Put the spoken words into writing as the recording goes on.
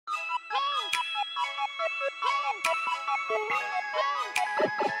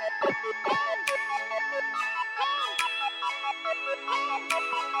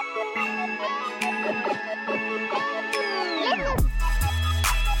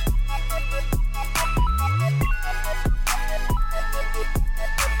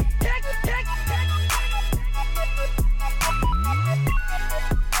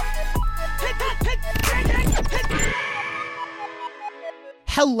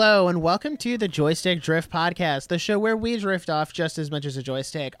Hello and welcome to the Joystick Drift Podcast, the show where we drift off just as much as a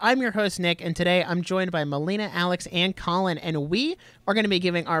joystick. I'm your host, Nick, and today I'm joined by Melina, Alex, and Colin, and we are going to be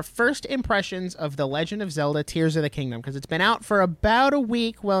giving our first impressions of The Legend of Zelda Tears of the Kingdom, because it's been out for about a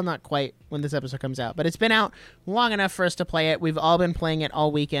week. Well, not quite when this episode comes out, but it's been out long enough for us to play it. We've all been playing it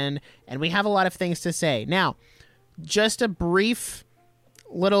all weekend, and we have a lot of things to say. Now, just a brief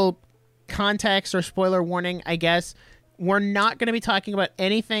little context or spoiler warning, I guess. We're not going to be talking about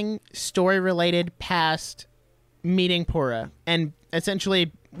anything story-related past meeting Pura. And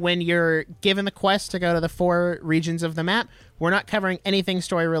essentially, when you're given the quest to go to the 4 regions of the map, we're not covering anything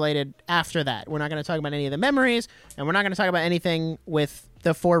story-related after that. We're not going to talk about any of the memories, and we're not going to talk about anything with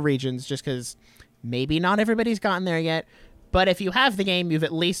the 4 regions, just because maybe not everybody's gotten there yet. But if you have the game, you've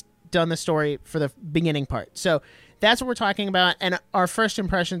at least done the story for the beginning part. So that's what we're talking about, and our first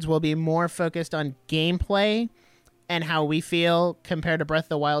impressions will be more focused on gameplay and how we feel compared to Breath of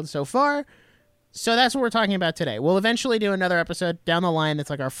the Wild so far. So that's what we're talking about today. We'll eventually do another episode down the line that's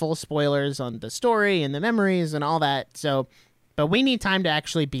like our full spoilers on the story and the memories and all that. So, but we need time to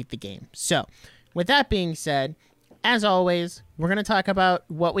actually beat the game. So with that being said, as always, we're going to talk about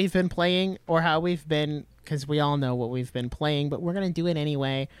what we've been playing or how we've been, because we all know what we've been playing, but we're going to do it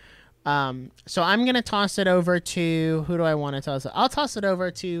anyway. So I'm going to toss it over to, who do I want to toss it? I'll toss it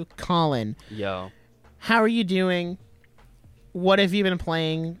over to Colin. Yo. How are you doing? What have you been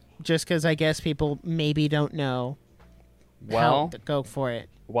playing? Just because I guess people maybe don't know. Well, go for it.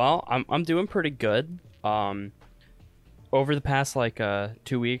 Well, I'm doing pretty good. Over the past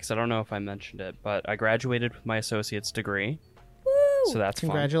 2 weeks, I don't know if I mentioned it, but I graduated with my associate's degree. Woo! So that's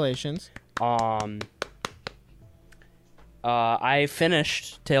Congratulations. Fun. I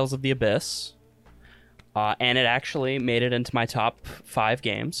finished Tales of the Abyss, and it actually made it into my top 5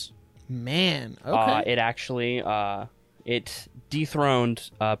 games. Man, okay. It actually it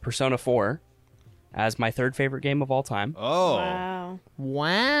dethroned Persona 4 as my 3rd favorite game of all time. Oh,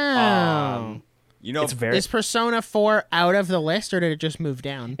 wow! You know, is Persona 4 out of the list, or did it just move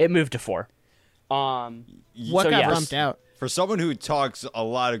down? It moved to 4. What got bumped out? For someone who talks a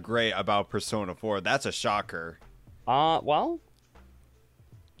lot of great about Persona 4, that's a shocker. Well,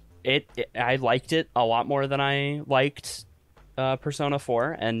 I liked it a lot more than I liked Persona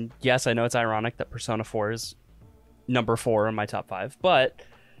 4, and yes, I know it's ironic that Persona 4 is number 4 in my top 5, but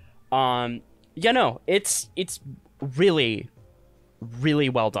it's really, really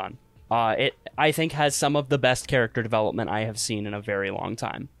well done. It, I think, has some of the best character development I have seen in a very long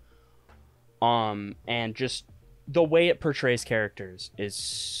time. And just the way it portrays characters is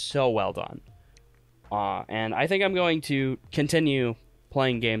so well done. And I think I'm going to continue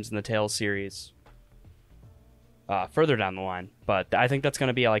playing games in the Tales series further down the line, but I think that's going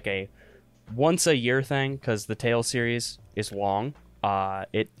to be like a once a year thing, because the Tales series is long.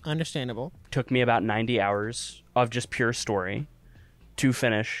 It understandable took me about 90 hours of just pure story to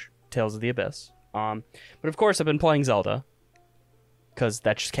finish Tales of the Abyss. But of course I've been playing Zelda, because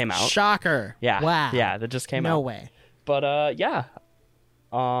that just came out. Shocker. Yeah. Wow. Yeah, that just came out. No way. But yeah.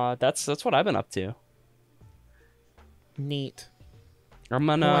 That's what I've been up to. Neat. I'm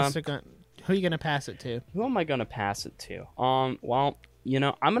gonna Who are you gonna pass it to? Who am I gonna pass it to? Well,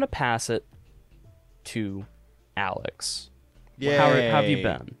 I'm gonna pass it to Alex. Yay. How have you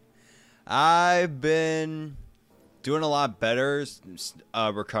been? I've been doing a lot better,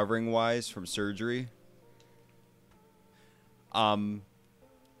 recovering wise from surgery.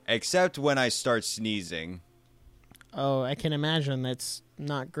 Except when I start sneezing. Oh, I can imagine that's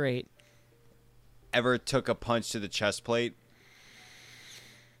not great. Ever took a punch to the chest plate?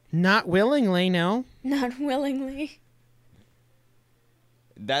 Not willingly, no. Not willingly.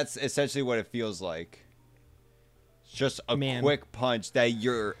 That's essentially what it feels like. It's just a quick punch that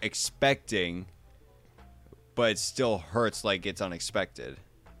you're expecting, but it still hurts like it's unexpected.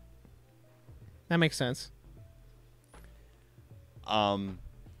 That makes sense. But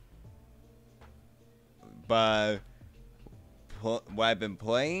what I've been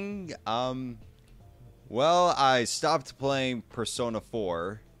playing, well, I stopped playing Persona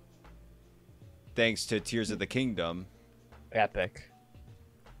 4 thanks to Tears of the Kingdom. Epic.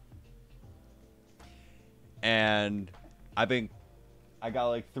 And I got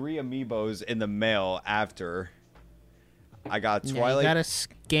like 3 amiibos in the mail after. I got Yeah, Twilight. you gotta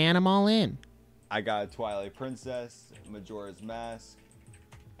scan them all in. I got Twilight Princess, Majora's Mask,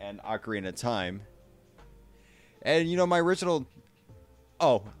 and Ocarina of Time. And my original.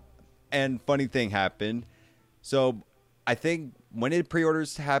 Oh, and funny thing happened. So, I think when did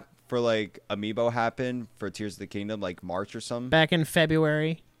pre-orders for like Amiibo happen for Tears of the Kingdom? Like March or something. Back in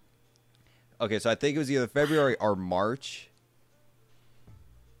February. Okay, so I think it was either February or March.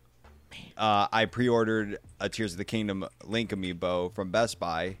 I pre-ordered a Tears of the Kingdom Link Amiibo from Best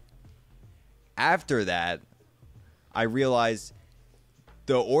Buy. After that, I realized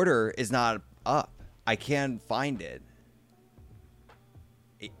the order is not up. I can't find it.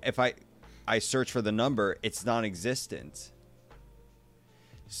 If I search for the number, it's non-existent.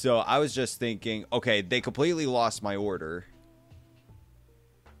 So I was just thinking, okay, they completely lost my order.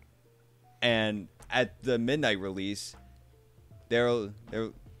 And at the midnight release, the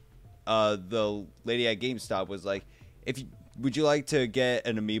lady at GameStop was like, would you like to get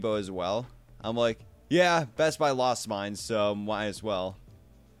an Amiibo as well? I'm like, yeah, Best Buy lost mine, so might as well.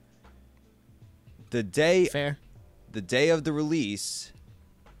 Fair. The day of the release,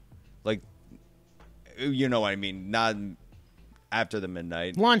 like, you know what I mean, not after the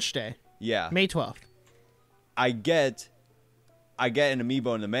midnight. Launch day. Yeah. May 12th. I get an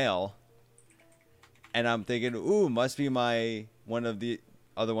Amiibo in the mail, and I'm thinking, ooh, must be one of the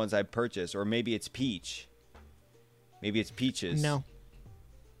other ones I purchased, or maybe it's Peach. Maybe it's Peaches. No.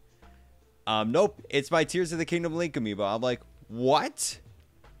 Nope. It's my Tears of the Kingdom Link Amiibo. I'm like, what?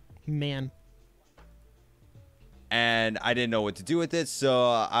 Man. And I didn't know what to do with it, so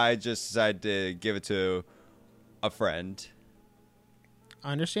I just decided to give it to a friend.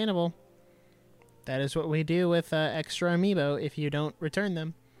 Understandable. That is what we do with extra Amiibo if you don't return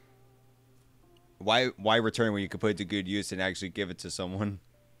them. Why return when you could put it to good use and actually give it to someone?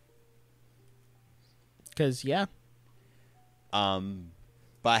 Because, yeah.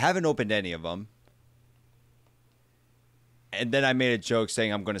 But I haven't opened any of them. And then I made a joke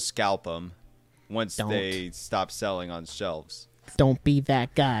saying I'm going to scalp them once they stop selling on shelves. Don't be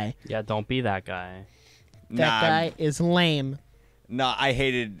that guy. Yeah, don't be that guy. That guy is lame. Nah,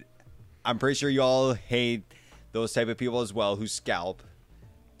 I'm pretty sure you all hate those type of people as well who scalp.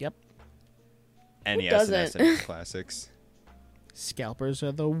 Yep. NES and SNES classics. Scalpers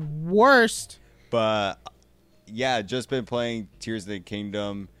are the worst. But yeah, just been playing Tears of the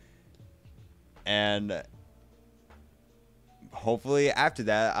Kingdom, and hopefully after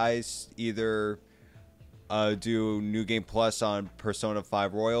that I either do New Game Plus on Persona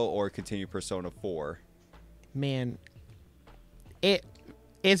 5 Royal or continue Persona 4. Man,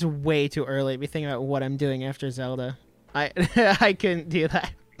 it's way too early to be thinking about what I'm doing after Zelda. I couldn't do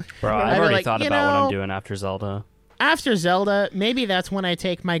that. Bro, I've already thought about what I'm doing after Zelda. After Zelda, maybe that's when I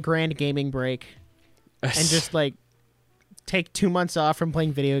take my grand gaming break and just like take 2 months off from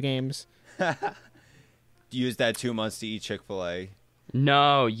playing video games. Use that 2 months to eat Chick-fil-A.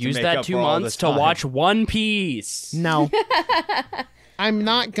 No, use that 2 months to watch One Piece. No. I'm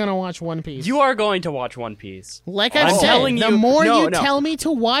not going to watch One Piece. You are going to watch One Piece. Like I've said, the more you tell me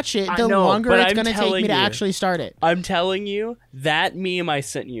to watch it, the longer it's going to take me to actually start it. I'm telling you, that meme I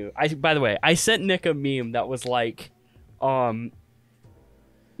sent you. By the way, I sent Nick a meme that was like,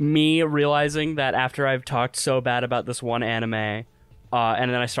 me realizing that after I've talked so bad about this one anime, and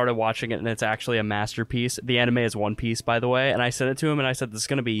then I started watching it, and it's actually a masterpiece. The anime is One Piece, by the way, and I sent it to him, and I said, "This is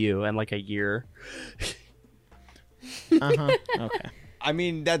gonna be you in like a year." Okay. I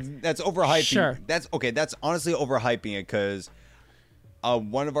mean, that's overhyping. Sure. That's okay. That's honestly overhyping it because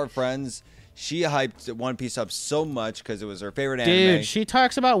one of our friends, she hyped One Piece up so much because it was her favorite anime. Dude, she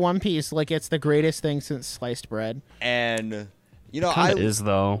talks about One Piece like it's the greatest thing since sliced bread. And Kinda is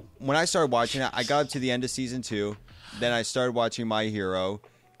though. When I started watching it, I got up to the end of season 2. Then I started watching My Hero.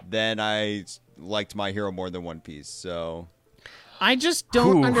 Then I liked My Hero more than One Piece. So I just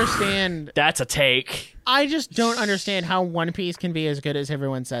don't understand. That's a take. I just don't understand how One Piece can be as good as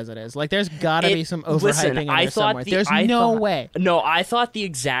everyone says it is. Like, there's got to be some overhyping in there somewhere. There's no way. No, I thought the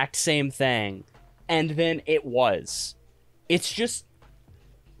exact same thing, and then it was. It's just,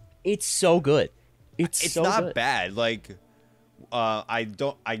 it's so good. It's so not good. bad. Like, I'm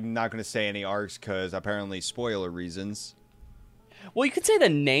not going to say any arcs because apparently spoiler reasons. Well, you could say the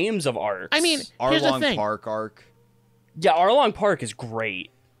names of arcs. I mean, here's the thing. Arlong Park arc. Yeah, Arlong Park is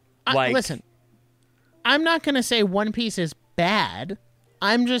great. Listen, I'm not going to say One Piece is bad.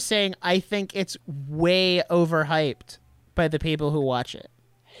 I'm just saying I think it's way overhyped by the people who watch it.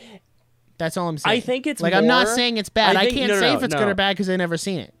 That's all I'm saying. I think it's like, I'm not saying it's bad. I can't say if it's good or bad because I've never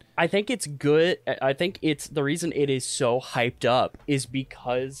seen it. I think it's good. I think it's the reason it is so hyped up is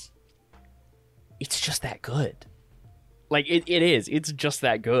because it's just that good. Like it is. It's just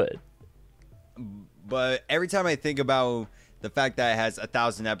that good. But every time I think about the fact that it has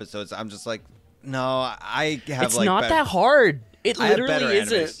 1,000 episodes, I'm just like, no, I have It's not that hard. It I have better literally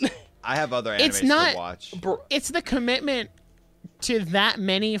isn't. animes. I have other animes It's not- to watch. It's the commitment to that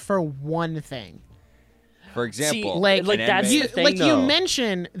many for one thing. For example, like an that's anime- the thing, Like you though.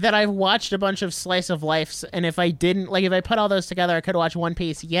 mentioned that I've watched a bunch of slice of lifes, and if I didn't, like if I put all those together, I could watch One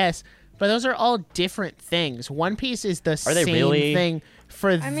Piece. Yes, but those are all different things. One Piece is the they same really? thing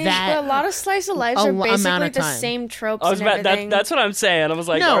for I mean, that. but a lot of slice of lives a are amount basically of the time. same tropes I was and about everything. that's what I'm saying. I was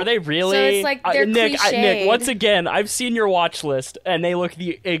like, No. are they really? So it's like they're Nick, cliched. once again, I've seen your watch list, and they look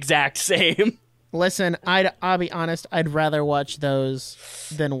the exact same. Listen, I'll be honest. I'd rather watch those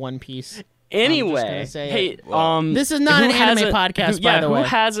than One Piece. Anyway, gonna say hey, it. This is not who an anime hasn't- podcast, who, by yeah, the way. who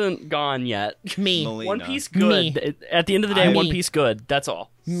hasn't gone yet? Me, Melina. One Piece Me. good. At the end of the day, I- One Me. Piece good. That's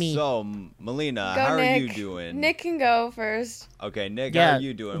all. me. So, Melina, Go, how Nick. are you doing? Nick can go first. Okay, Nick, Yeah. how are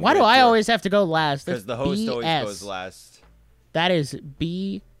you doing? Why do with I your- always have to go last? Because That's the host always BS. goes last. That is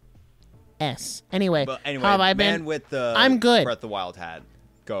BS. Anyway, But anyway, how have I man been? with the I'm good. Breath of the Wild hat.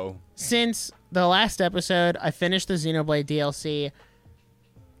 Go. Since the last episode, I finished the Xenoblade DLC.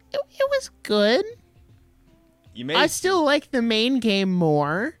 It was good. You made I still like the main game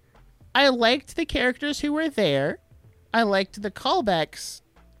more. I liked the characters who were there. I liked the callbacks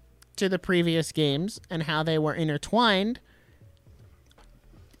to the previous games and how they were intertwined.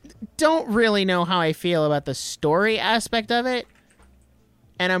 Don't really know how I feel about the story aspect of it.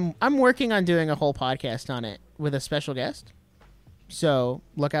 And I'm working on doing a whole podcast on it with a special guest. So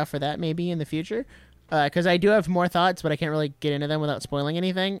look out for that maybe in the future. Because I do have more thoughts, but I can't really get into them without spoiling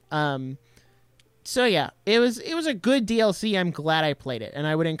anything. So yeah, it was a good DLC. I'm glad I played it, and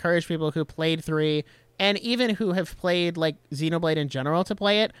I would encourage people who played 3 and even who have played like Xenoblade in general to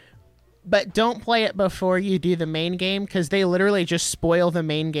play it. But don't play it before you do the main game, because they literally just spoil the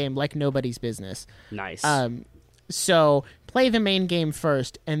main game like nobody's business. Nice. So play the main game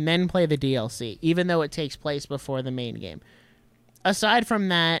first, and then play the DLC, even though it takes place before the main game. Aside from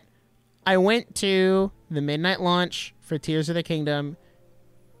that, I went to the midnight launch for Tears of the Kingdom.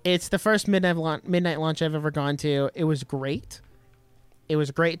 It's the first midnight launch I've ever gone to. It was great. It was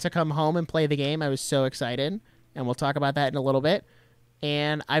great to come home and play the game. I was so excited, and we'll talk about that in a little bit.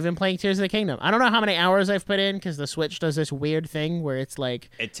 And I've been playing Tears of the Kingdom. I don't know how many hours I've put in, because the Switch does this weird thing where it's like,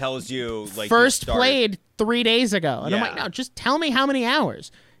 It tells you like first you started- played 3 days ago. And I'm like, Yeah. no, just tell me how many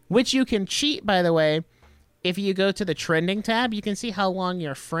hours. Which you can cheat, by the way. If you go to the trending tab, you can see how long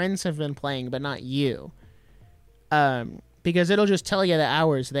your friends have been playing, but not you. Because it'll just tell you the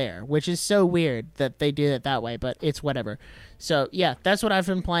hours there, which is so weird that they do it that way, but it's whatever. So yeah, that's what I've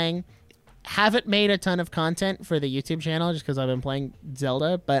been playing. Haven't made a ton of content for the YouTube channel just because I've been playing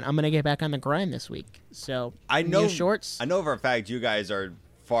Zelda, but I'm gonna get back on the grind this week. So I know new shorts. I know for a fact you guys are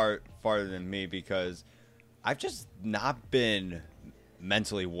farther than me, because I've just not been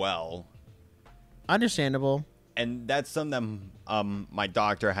mentally well, Understandable. and that's something that my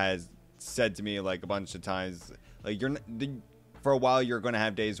doctor has said to me like a bunch of times. Like for a while you're gonna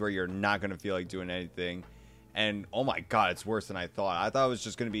have days where you're not gonna feel like doing anything, and oh my god, it's worse than I thought. I thought it was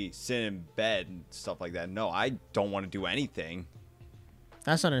just gonna be sitting in bed and stuff like that. No, I don't want to do anything.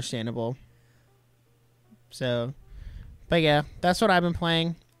 That's understandable. So, but yeah, that's what I've been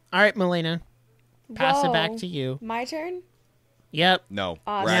playing. All right, Melina, pass it back Whoa. to you. My turn? Yep. No,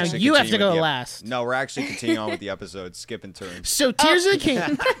 Awesome. we're Now actually you have to continuing go with last. No, we're actually continuing on with the episode, skipping turns. So, Tears of the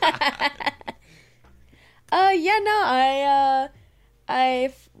Kingdom. Yeah, no,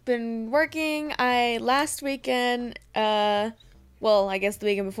 I've been working. Last weekend, well, I guess the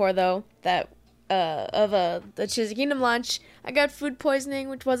weekend before though, that the Tears of the Kingdom launch, I got food poisoning,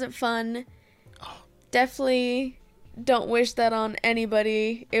 which wasn't fun. Definitely don't wish that on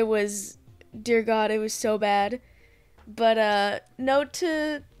anybody. It was, dear God, it was so bad. But note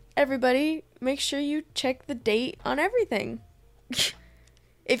to everybody, make sure you check the date on everything.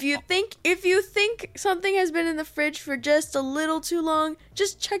 If you think something has been in the fridge for just a little too long,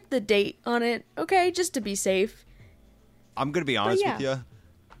 just check the date on it, okay? Just to be safe. I'm gonna be honest yeah. with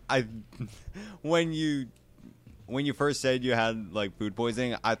you. When you first said you had like food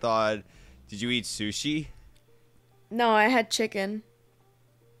poisoning, I thought, did you eat sushi? No, I had chicken.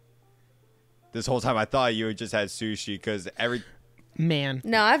 This whole time I thought you just had sushi, because Man.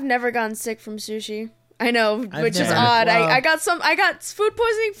 No, I've never gotten sick from sushi. I know, I've which is never- odd. Well- I got food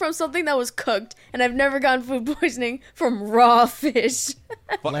poisoning from something that was cooked, and I've never gotten food poisoning from raw fish.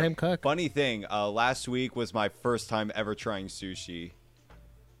 Let him cook. Funny thing, last week was my first time ever trying sushi.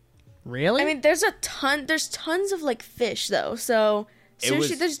 Really? I mean, there's tons of like fish though, so It Sushi,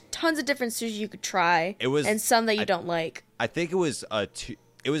 was- there's tons of different sushi you could try. It was- and some that you don't like. I think it was a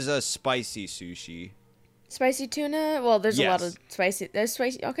spicy sushi. Spicy tuna? Well, there's a lot Yes. of spicy. There's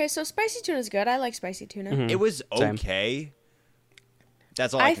spicy. Okay, so spicy tuna is good. I like spicy tuna. Mhm. It was Same. okay.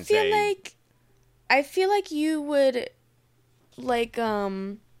 That's all I can feel say. like I feel like you would like I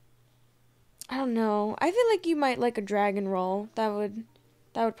don't know. I feel like you might like a dragon roll. That would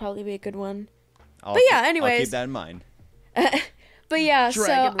probably be a good one. But yeah, I'll anyways. keep that in mind. But yeah, so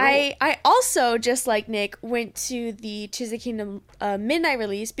Dragon roll. I also, just like Nick, went to the Tears of the Kingdom midnight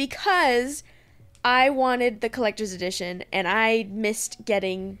release because I wanted the collector's edition and I missed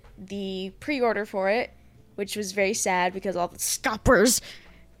getting the pre-order for it, which was very sad because all the scalpers.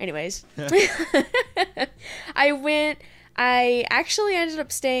 Anyways, I actually ended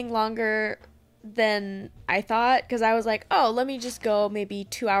up staying longer than I thought because I was like, oh, let me just go maybe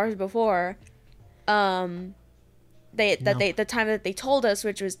 2 hours before. The time that they told us,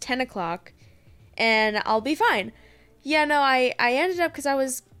 which was 10 o'clock, and I'll be fine. Yeah, no, I ended up because I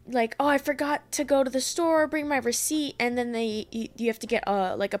was like, oh, I forgot to go to the store, bring my receipt, and then you have to get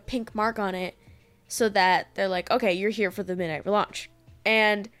like a pink mark on it so that they're like, okay, you're here for the midnight launch.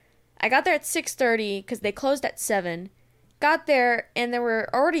 And I got there at 6:30 because they closed at 7. Got there and there were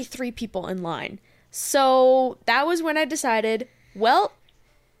already 3 people in line. So that was when I decided, well,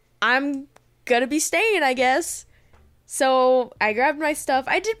 I'm gonna be staying, I guess. So I grabbed my stuff.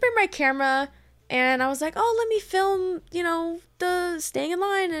 I did bring my camera and I was like, oh, let me film, the staying in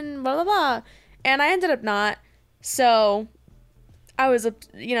line and blah, blah, blah. And I ended up not. So I was,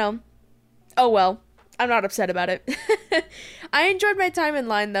 oh well, I'm not upset about it. I enjoyed my time in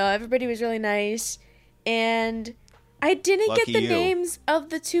line though. Everybody was really nice. And I didn't Lucky get the you. names of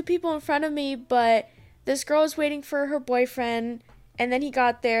the 2 people in front of me, but this girl was waiting for her boyfriend. And then he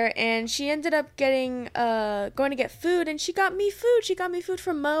got there, and she ended up going to get food, and she got me food. She got me food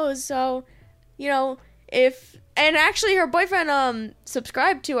from Moe's. So, and actually her boyfriend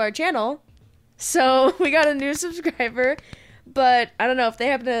subscribed to our channel, so we got a new subscriber. But I don't know if they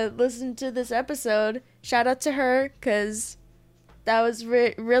happen to listen to this episode. Shout out to her, cause that was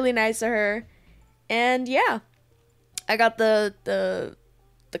really nice of her. And yeah, I got the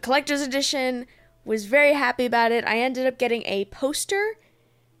collector's edition. Was very happy about it. I ended up getting a poster.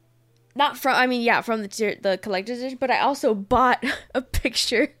 From the collector's edition, but I also bought a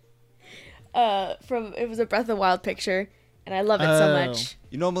picture. It was a Breath of the Wild picture, and I love it so much.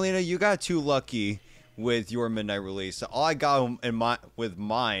 Melina, you got too lucky with your midnight release. All I got with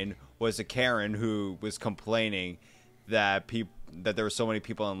mine was a Karen who was complaining that there were so many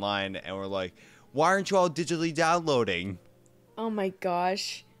people in line, and were like, "Why aren't you all digitally downloading?" Oh my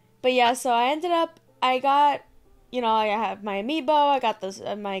gosh. But yeah, so I got, I have my amiibo, I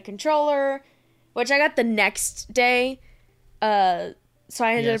got my controller, which I got the next day. So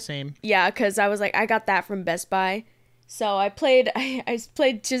I ended up, same. yeah, because I was like, I got that from Best Buy. So I played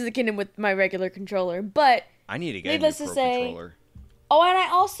Tears of the Kingdom with my regular controller, but I need to get needless a to new say- Pro controller. oh, and I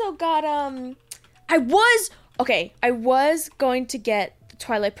also got, I was going to get the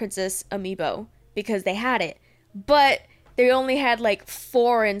Twilight Princess amiibo because they had it, but they only had like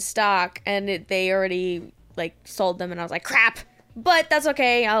 4 in stock, and they already like sold them, and I was like, crap. But that's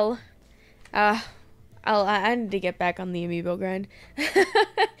okay. I need to get back on the amiibo grind,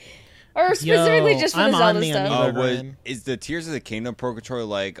 or specifically just for I'm the on Zelda the stuff. amiibo. Oh, is the Tears of the Kingdom Pro controller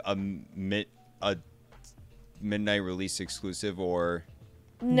like a midnight release exclusive, or?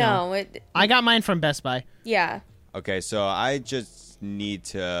 No, I got mine from Best Buy. yeah. Okay, so I just need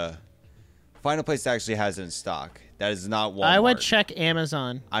to find a place that actually has it in stock. That is not Walmart. I would check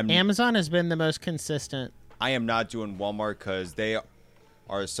Amazon. I'm- Amazon has been the most consistent. I am not doing Walmart because they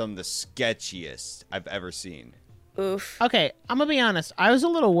are some of the sketchiest I've ever seen. Oof. Okay, I'm gonna be honest. I was a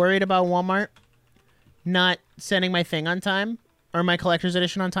little worried about Walmart not sending my thing on time, or my collector's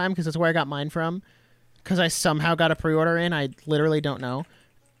edition on time, because that's where I got mine from. Because I somehow got a pre-order in. I literally don't know.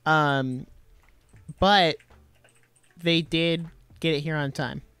 But they did get it here on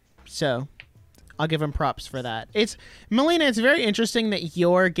time, so I'll give them props for that. Melina, it's very interesting that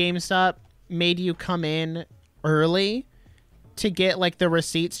your GameStop made you come in early to get like the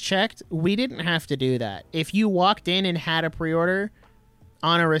receipts checked. We didn't have to do that. If you walked in and had a pre-order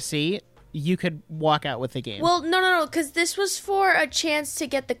on a receipt, you could walk out with the game. Well, no, because this was for a chance to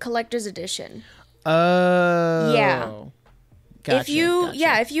get the collector's edition. Oh. Yeah. Gotcha, If you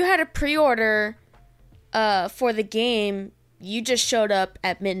gotcha. if you had a pre-order for the game, you just showed up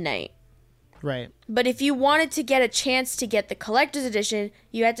at midnight. Right. But if you wanted to get a chance to get the collector's edition,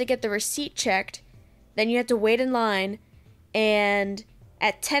 you had to get the receipt checked. Then you had to wait in line. And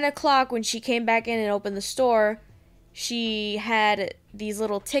at 10 o'clock, when she came back in and opened the store, she had these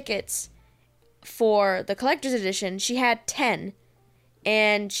little tickets for the collector's edition. She had 10,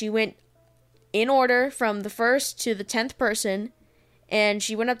 and she went in order from the first to the 10th person, and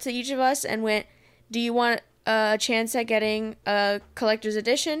she went up to each of us and went, do you want a chance at getting a collector's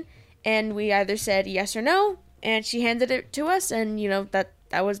edition? And we either said yes or no, and she handed it to us, and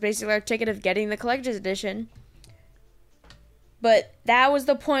that was basically our ticket of getting the collector's edition. But that was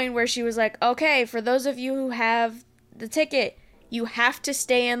the point where she was like, okay, for those of you who have the ticket, you have to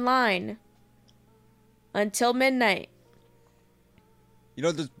stay in line until midnight.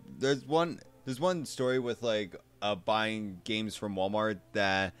 There's one story with like buying games from Walmart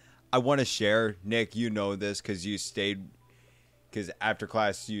that I want to share. Nick, you know this because after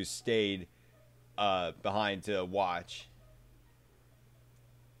class you stayed behind to watch.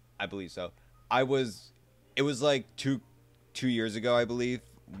 I believe so. It was like two years ago, I believe.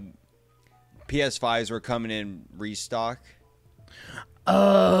 PS5s were coming in restock.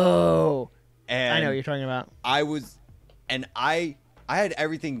 Oh, and I know what you're talking about. I had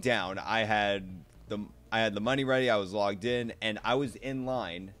everything down. I had the money ready. I was logged in, and I was in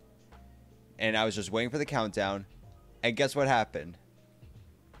line, and I was just waiting for the countdown. And guess what happened?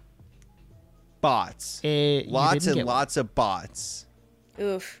 Bots. Lots and lots of bots.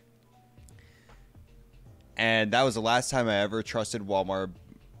 Oof. And that was the last time I ever trusted Walmart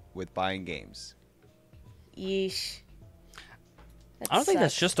with buying games. Yeesh. I don't think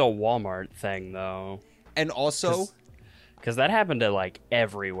that's just a Walmart thing, though. And also... Because that happened to, like,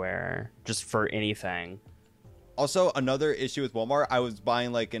 everywhere. Just for anything. Also, another issue with Walmart, I was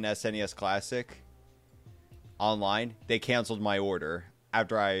buying, like, an SNES Classic online. They canceled my order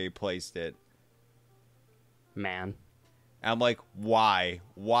after I placed it. Man. And I'm like, why?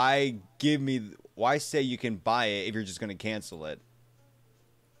 Why say you can buy it if you're just going to cancel it?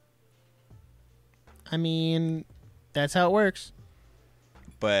 I mean, that's how it works.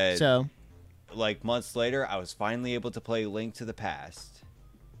 But, so, like, months later, I was finally able to play Link to the Past.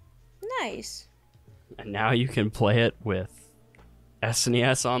 Nice. And now you can play it with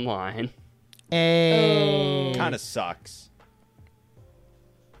SNES Online. Hey. Kind of sucks.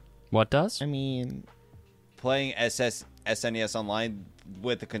 What does? I mean... Playing SNES Online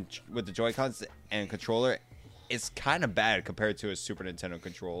with the Joy-Cons and controller is kind of bad compared to a Super Nintendo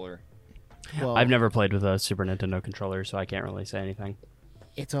controller. Well, I've never played with a Super Nintendo controller, so I can't really say anything.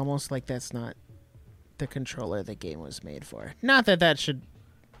 It's almost like that's not the controller the game was made for. Not that that should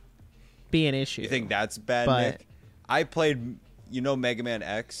be an issue. You think that's bad, but... Nick? I played, Mega Man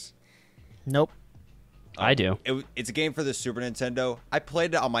X? Nope. I do. It's a game for the Super Nintendo. I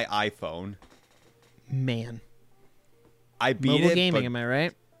played it on my iPhone. Man. I beat Mobile it. gaming, am I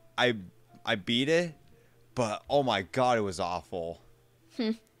right? I beat it, but oh my god, it was awful.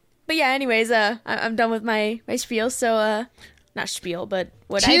 But yeah, anyways, I'm done with my spiel, so, not spiel, but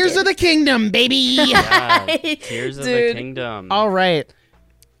what I did. Tears of the Kingdom, baby! Yeah, Tears of the Dude. Kingdom. All right.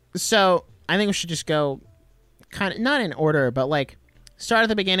 So, I think we should just go kind of, not in order, but like, start at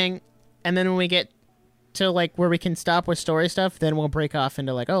the beginning, and then when we get to like where we can stop with story stuff, then we'll break off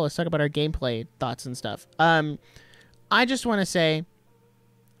into like, oh, let's talk about our gameplay thoughts and stuff. I just want to say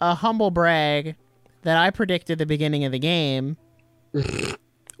a humble brag that I predicted the beginning of the game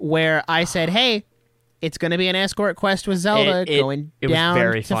where I said, hey, it's going to be an escort quest with Zelda going it was down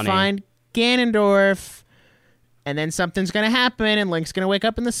very to funny. find Ganondorf, and then something's going to happen and Link's going to wake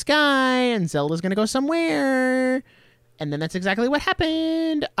up in the sky and Zelda's going to go somewhere. And then that's exactly what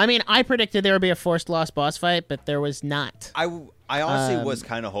happened. I mean, I predicted there would be a forced lost boss fight, but there was not. I honestly was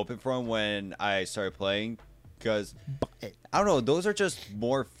kind of hoping for him when I started playing, because I don't know, those are just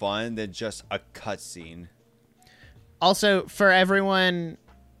more fun than just a cutscene. Also, for everyone,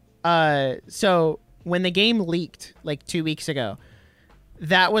 so when the game leaked like 2 weeks ago,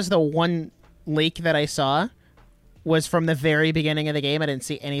 that was the one leak that I saw was from the very beginning of the game. I didn't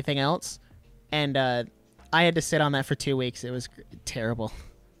see anything else, and I had to sit on that for 2 weeks. It was terrible.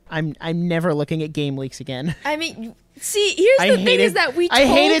 I'm never looking at game leaks again. I mean, see, here's the thing is that we told I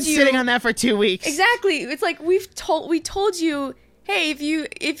hated you, sitting on that for 2 weeks. Exactly. It's like we told you, hey, if you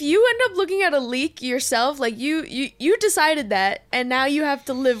end up looking at a leak yourself, like you decided that, and now you have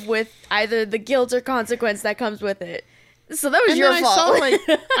to live with either the guilt or consequence that comes with it. So that was And your then fault.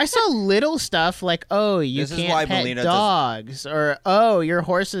 I saw little stuff like, oh, you This is why can't pet Melina dogs, or oh, your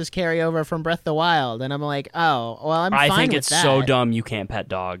horses carry over from Breath of the Wild, and I'm like, oh, well, I'm fine I think with it's that. so dumb you can't pet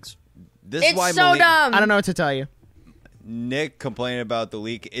dogs. This is It's why so dumb. I don't know what to tell you. Nick complaining about the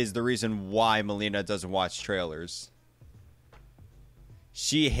leak is the reason why Melina doesn't watch trailers.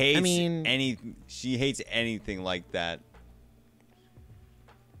 She hates she hates anything like that.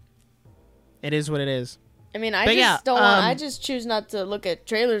 It is what it is. I mean, I But just yeah, don't want, I just choose not to look at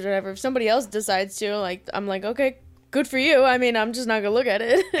trailers or whatever. If somebody else decides to, like, I'm like, okay, good for you. I mean, I'm just not gonna look at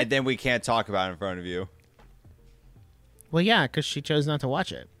it. And then we can't talk about it in front of you. Well, yeah, because she chose not to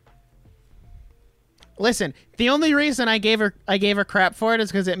watch it. Listen, the only reason I gave her crap for it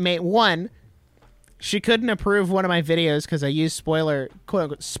is because it made one. She couldn't approve one of my videos because I used spoiler, quote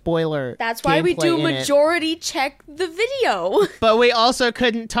unquote, spoiler. That's why we gameplay do in it. majority check the video. But we also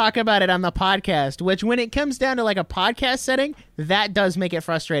couldn't talk about it on the podcast, which when it comes down to like a podcast setting, that does make it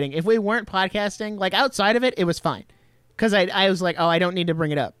frustrating. If we weren't podcasting, like outside of it, it was fine. Because I was like, oh, I don't need to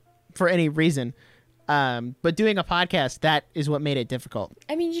bring it up for any reason. But doing a podcast, that is what made it difficult.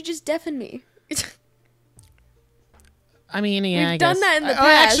 I mean, you just deafened me. I mean, yeah, We've done that in the Oh,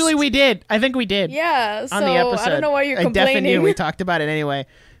 past. actually, we did. I think we did. Yeah, so On the episode. I don't know why you're I definitely complaining. knew. We talked about it anyway.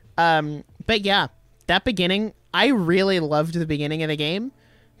 But yeah, that beginning, I really loved the beginning of the game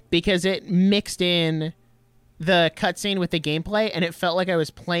because it mixed in the cutscene with the gameplay, and it felt like I was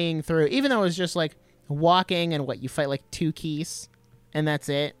playing through, even though it was just like walking and you fight like 2 keys, and that's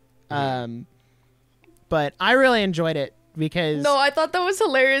it. But I really enjoyed it because No, I thought that was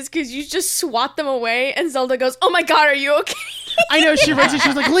hilarious because you just swat them away, and Zelda goes, "Oh my god, are you okay?" I know she runs and she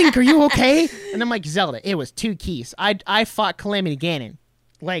was like, "Link, are you okay?" And I'm like, "Zelda, it was 2 keys. I fought Calamity Ganon.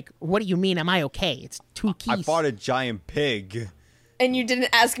 Like, what do you mean? Am I okay? It's 2 keys." I fought a giant pig. And you didn't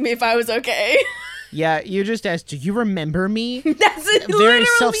ask me if I was okay. Yeah, you just asked, "Do you remember me?" That's it. Very literally.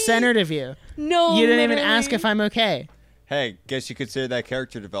 self-centered of you. No, You didn't even literally. ask if I'm okay. Hey, guess you consider that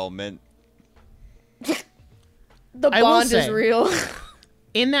character development. The I will bond is say- real.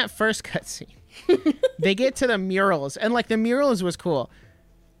 In that first cutscene, they get to the murals, and like the murals was cool.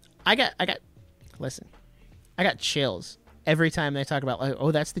 I got chills every time they talk about like,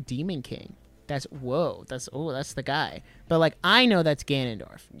 oh, that's the Demon King. That's the guy. But like, I know that's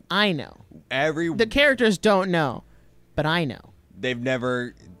Ganondorf. I know. The characters don't know, but I know. They've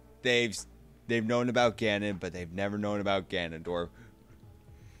known about Ganon, but they've never known about Ganondorf.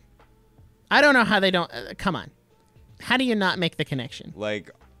 I don't know how they don't. Come on, how do you not make the connection? Like,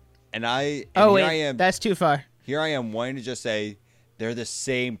 and Oh here wait, I am. that's too far. Here I am wanting to just say they're the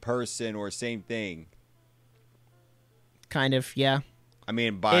same person or same thing. Kind of, yeah. I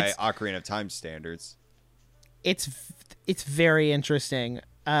mean, by It's- Ocarina of Time standards. It's very interesting.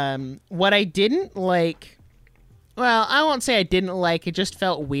 What I didn't like, well, I won't say I didn't like, it just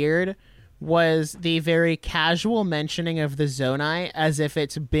felt weird, was the very casual mentioning of the Zonai as if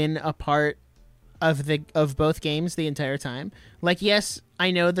it's been a part of both games the entire time. Like, yes, I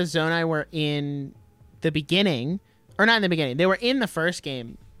know the Zonai were in the beginning, or not in the beginning. They were in the first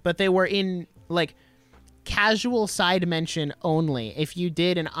game, but they were in like casual side mention only. If you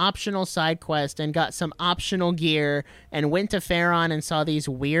did an optional side quest and got some optional gear and went to Faron and saw these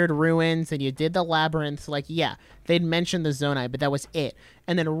weird ruins and you did the labyrinth, like, yeah, they'd mention the Zonai, but that was it.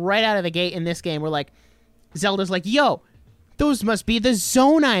 And then right out of the gate in this game, we're like, Zelda's like, yo, those must be the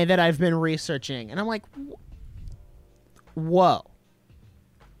Zonai that I've been researching. And I'm like, whoa.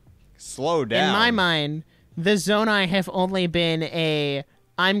 Slow down. In my mind, the Zonai have only been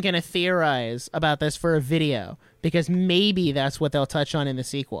I'm going to theorize about this for a video because maybe that's what they'll touch on in the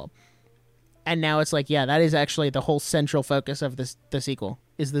sequel. And now it's like, yeah, that is actually the whole central focus of the sequel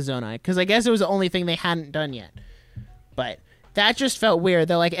is the Zonai. Because I guess it was the only thing they hadn't done yet. But that just felt weird.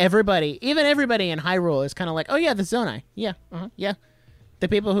 They're like even everybody in Hyrule is kind of like, oh yeah, the Zonai. Yeah, yeah. The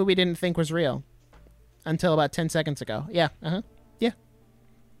people who we didn't think was real until about 10 seconds ago. Yeah, yeah.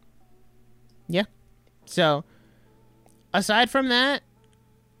 Yeah. So, aside from that,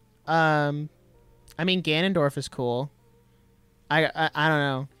 I mean, Ganondorf is cool. I don't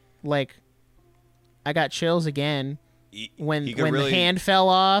know. Like, I got chills again when the hand fell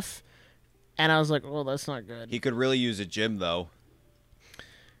off, and I was like, "Oh, that's not good." He could really use a gym, though.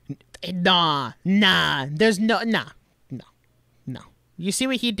 Nah. There's no. You see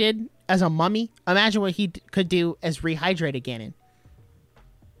what he did as a mummy? Imagine what he could do as rehydrated Ganon.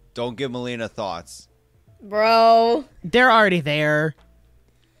 Don't give Melina thoughts. Bro. They're already there.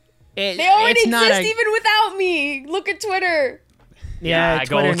 They already it's not exist even without me. Look at Twitter. Yeah,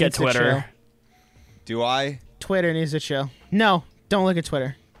 go look at needs to chill. Twitter. Do I? Twitter needs to chill. No, don't look at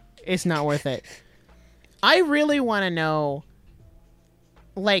Twitter. It's not worth it. I really want to know,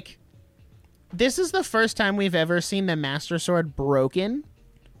 like, this is the first time we've ever seen the Master Sword broken,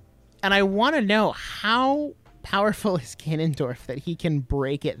 and I want to know how powerful is Ganondorf that he can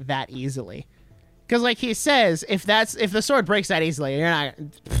break it that easily. Because, like he says, if the sword breaks that easily, you're not.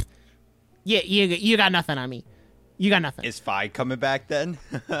 You got nothing on me. You got nothing. Is Fi coming back then?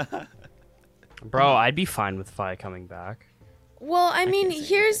 Bro, I'd be fine with Fi coming back. Well, I mean,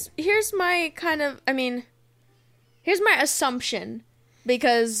 can't say here's my kind of, I mean, here's my assumption,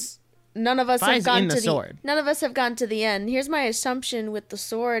 because none of us Fi's have gone in to the sword. none of us have gone to the end. Here's my assumption with the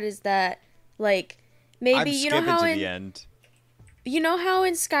sword is that, like, maybe I'm you know skipping how to in the end.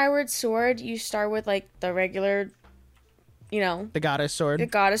 Skyward Sword you start with like the regular, The goddess sword. the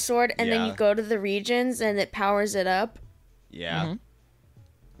goddess sword, and then Yeah. you go to the regions and it powers it up. Yeah. Mhm.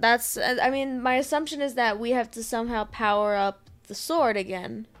 That's, I mean, my assumption is that we have to somehow power up the sword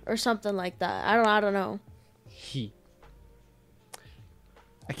again or something like that. I don't know.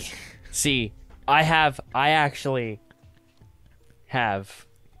 I can't- See, I actually have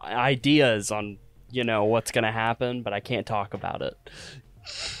ideas on, what's going to happen, but I can't talk about it.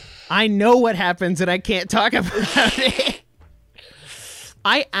 I know what happens and I can't talk about it.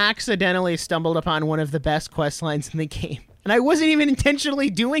 I accidentally stumbled upon one of the best quest lines in the game. And I wasn't even intentionally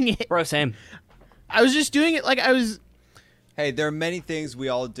doing it. Bro, same. I was just doing it like I was... Hey, there are many things we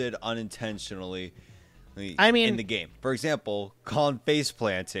all did unintentionally. I mean- in the game. For example, Colin face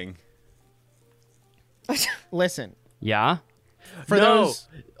planting. Listen, Yeah? for no. those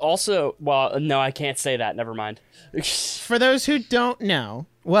Also, well, no, I can't say that. Never mind. for those who don't know,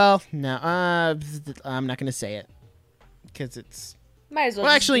 well, no, I'm not going to say it because it's Might as well.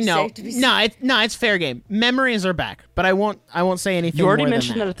 well, just actually be no, safe to be safe. it's fair game. Memories are back, but I won't say anything. You already more than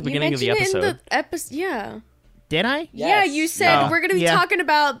mentioned that at the You beginning of the mentioned episode. it in the episode. Yeah. Did I? Yeah, you said No. we're gonna be Yeah. talking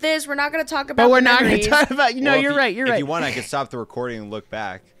about this. We're not gonna talk about. But we're the not going memories. to talk about. No, Well, you're right. You're if right. you want, I could stop the recording and look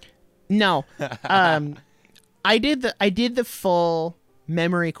back. No, I did the full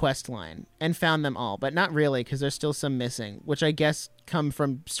memory quest line and found them all, but not really because there's still some missing, which I guess come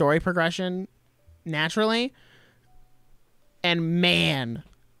from story progression naturally. And man,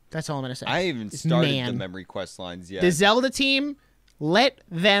 that's all I'm gonna say. I haven't even started the Man. memory quest lines yet. The Zelda team, let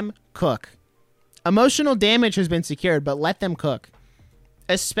them cook. Emotional damage has been secured, but let them cook.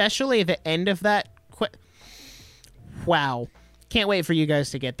 Especially the end of that. Wow. Can't wait for you guys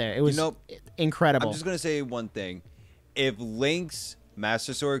to get there. It was incredible. I'm just gonna say one thing: if Link's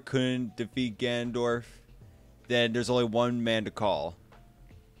Master Sword couldn't defeat Ganondorf, then there's only one man to call.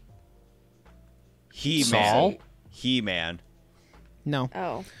 Saul? He-Man. No.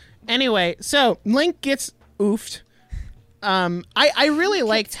 Oh. Anyway, so Link gets oofed. I really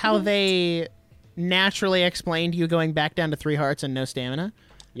liked how they naturally explained you going back down to 3 hearts and no stamina.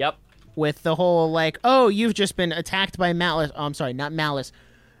 Yep. With the whole, like, oh, you've just been attacked by Malice. Oh, I'm sorry, not Malice.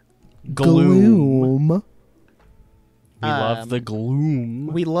 Gloom. Gloom. We love the gloom.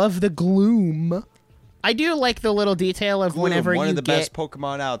 We love the gloom. I do like the little detail of Gloom, whenever one you of the get best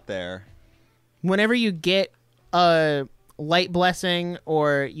Pokemon out there. whenever you get a light blessing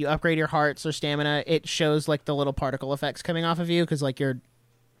or you upgrade your hearts or stamina, it shows like the little particle effects coming off of you because like you're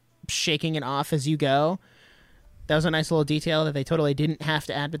shaking it off as you go. That was a nice little detail that they totally didn't have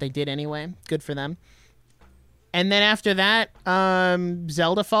to add, but they did anyway. Good for them. And then after that,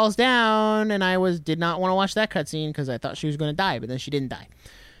 Zelda falls down, and I did not want to watch that cutscene because I thought she was going to die, but then she didn't die.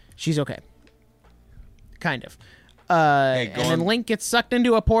 She's okay. Kind of. Hey, and then Link gets sucked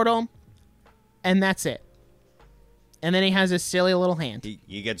into a portal, and that's it. And then he has his silly little hand,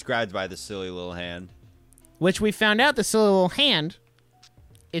 He gets grabbed by the silly little hand. which we found out the silly little hand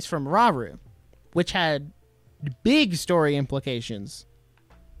is from Rauru, which had big story implications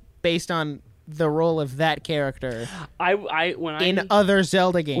based on the role of that character in other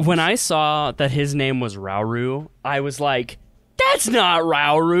Zelda games. When I saw that his name was Rauru, I was like, that's not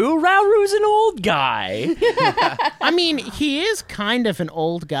Rauru. Rauru's an old guy. I mean, he is kind of an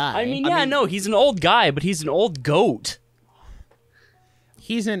old guy. I mean, he's an old guy, but he's an old goat.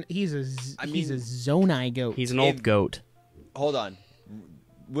 he's a Zonai goat. He's an old goat. Hold on.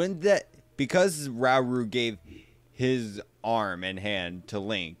 Because Rauru gave his arm and hand to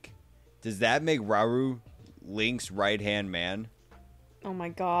Link, does that make Rauru Link's right-hand man? Oh my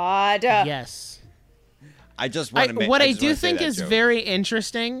god. Yes. I just want to What I do think is very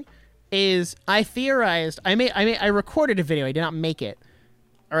interesting is I theorized. I recorded a video. I did not make it,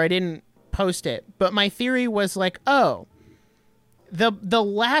 or I didn't post it. But my theory was like, oh, the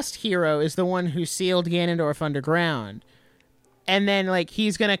last hero is the one who sealed Ganondorf underground, and then like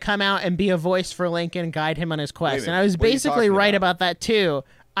he's gonna come out and be a voice for Link and guide him on his quest. And I was what are you basically talking right about? about that too.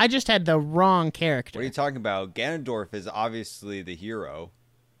 I just had the wrong character. What are you talking about? Ganondorf is obviously the hero.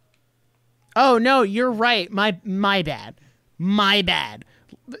 Oh no, you're right. My bad. My bad.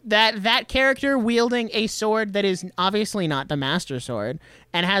 That character wielding a sword that is obviously not the Master Sword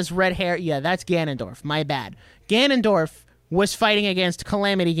and has red hair. Yeah, that's Ganondorf. My bad. Ganondorf was fighting against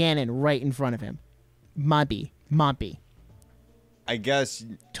Calamity Ganon right in front of him. Mobby. I guess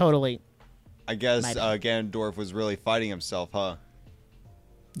Totally. Ganondorf was really fighting himself, huh?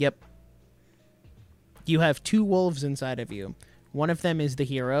 Yep. You have two wolves inside of you. One of them is the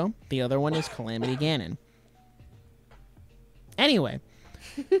hero. The other one is Calamity Ganon. Anyway,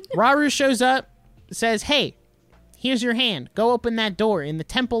 Rauru shows up, says, hey, here's your hand. Go open that door in the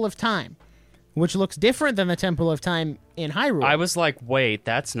Temple of Time, which looks different than the Temple of Time in Hyrule. I was like, wait,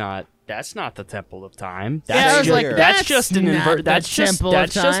 that's not the Temple of Time. Yeah, I was like, that's just an not that's the just Temple of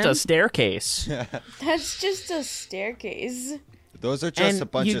that's just Time. a staircase. That's just a staircase. Those are just And a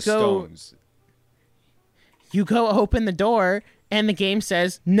bunch you of go- stones. You go open the door, and the game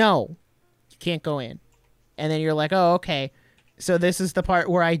says, no, you can't go in. And then you're like, oh, okay. So this is the part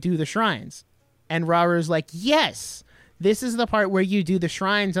where I do the shrines. And Rauru's like, yes, this is the part where you do the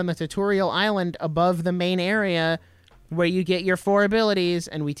shrines on the tutorial island above the main area where you get your 4 abilities,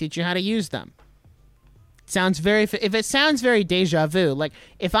 and we teach you how to use them. If it sounds very deja vu, like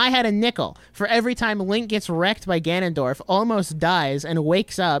if I had a nickel for every time Link gets wrecked by Ganondorf, almost dies, and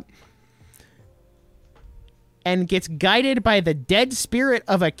wakes up, and gets guided by the dead spirit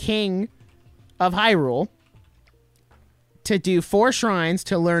of a king of Hyrule to do 4 shrines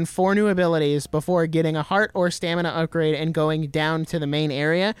to learn 4 new abilities before getting a heart or stamina upgrade and going down to the main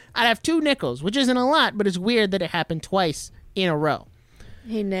area, I'd have 2 nickels, which isn't a lot, but it's weird that it happened twice in a row.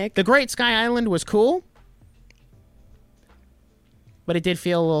 Hey, Nick. The Great Sky Island was cool, but it did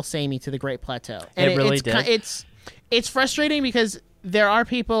feel a little samey to the Great Plateau. And It really it's did. It's frustrating because there are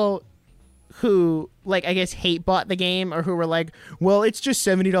people who, like, I guess hate bought the game, or who were like, well, it's just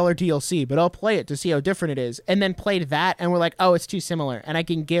 $70 DLC, but I'll play it to see how different it is, and then played that and were like, oh, it's too similar. And I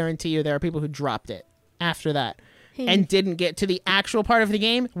can guarantee you there are people who dropped it after that and didn't get to the actual part of the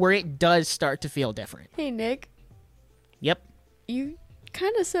game where it does start to feel different. Hey, Nick. Yep. You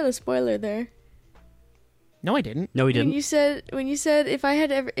kind of said a spoiler there. No, I didn't. No, he When didn't. you said if I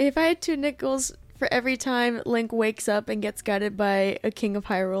had 2 nickels for every time Link wakes up and gets guided by a king of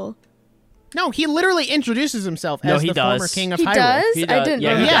Hyrule. No, he literally introduces himself No, as he the does. former king of He Hyrule. does? He I does. didn't. Yeah,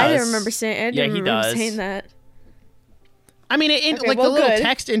 remember, he I didn't does. remember saying. I Yeah, didn't he remember does. saying that. I mean, Okay, like well, the little good.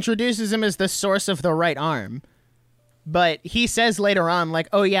 text introduces him as the source of the right arm, but he says later on, like,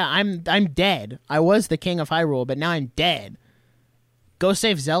 "Oh yeah, I'm dead. I was the king of Hyrule, but now I'm dead. Go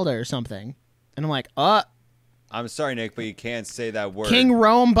save Zelda or something." And I'm like, I'm sorry, Nick, but you can't say that word. King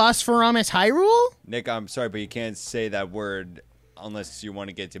Rome Bosphoromus Hyrule? Nick, I'm sorry, but you can't say that word unless you want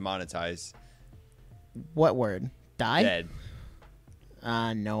to get demonetized. What word? Die? Dead.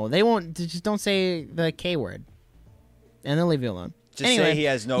 No, they won't. Just don't say the K word, and they'll leave you alone. Just anyway, say he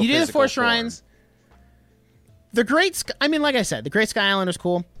has no You do the physical 4 shrines. The Great, I mean, like I said, the Great Sky Island was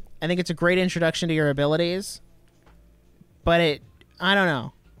cool. I think it's a great introduction to your abilities, but I don't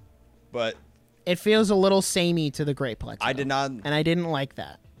know. But It feels a little samey to the Great Plateau. I did not. and I didn't like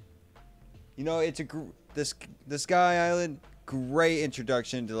that. You know, it's this Sky Island, great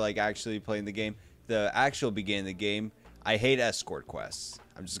introduction to like actually playing the game. The actual beginning of the game, I hate escort quests.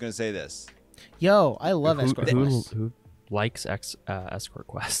 I'm just gonna say this. Yo, I love escort quests. Who likes escort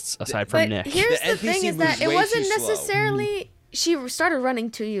quests aside from But Nick? here's The the thing: NPC is that moves it way wasn't too slow. necessarily. She started running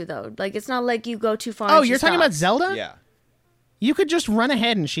to you though. Like it's not like you go too far. Oh, and she you're talking about stops. Zelda? Yeah. You could just run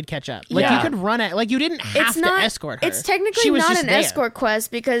ahead and she'd catch up. Like Yeah. you could run it. Like you didn't have It's to not. escort her. It's technically She was not just an there. escort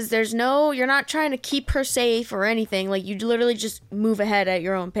quest because there's no. You're not trying to keep her safe or anything. Like you literally just move ahead at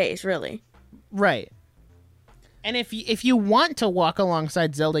your own pace. Really. Right. And if you want to walk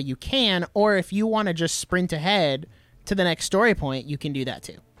alongside Zelda, you can, or if you want to just sprint ahead to the next story point, you can do that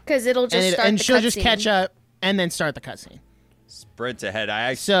too. Because it'll just start and the she'll just cutscene. catch up and then start the cutscene. Sprint ahead.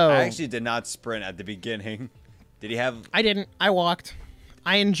 I So- actually did not sprint at the beginning. Did he have? I didn't. I walked.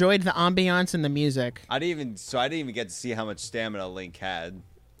 I enjoyed the ambiance and the music. I didn't even get to see how much stamina Link had.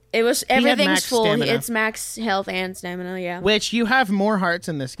 It was had everything's max full. stamina. It's max health and stamina. Yeah. Which you have more hearts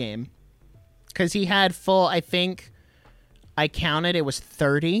in this game. Because he had full, I think, I counted, it was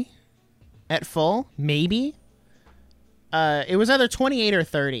 30 at full, maybe. It was either 28 or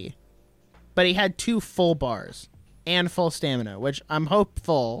 30. But he had 2 full bars and full stamina, which I'm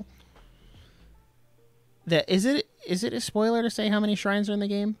hopeful that, is it a spoiler to say how many shrines are in the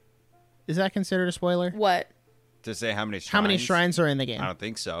game? Is that considered a spoiler? What? To say how many shrines? How many shrines are in the game? I don't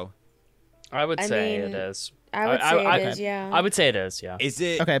think so. I would I say mean, it is. I would say it is. Yeah. I would say it is. Yeah. Is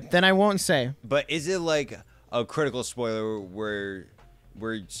it? Okay, then I won't say. But is it like a critical spoiler where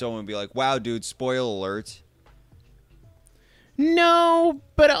someone would be like, "Wow, dude, spoil alert"? No,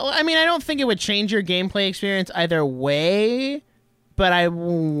 but I mean, I don't think it would change your gameplay experience either way, but I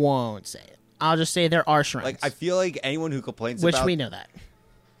won't say it. I'll just say there are shrines. Like, I feel like anyone who complains which about, we know that.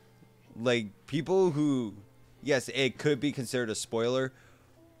 like, people who, yes, it could be considered a spoiler,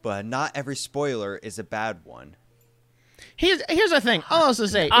 but not every spoiler is a bad one. Here's the thing. I'll also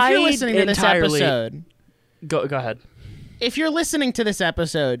say, if I you're listening to this entirely- episode, Go ahead. if you're listening to this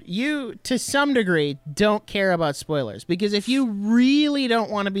episode, you, to some degree, don't care about spoilers. Because if you really don't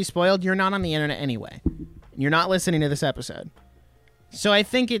want to be spoiled, you're not on the internet anyway. You're not listening to this episode. So I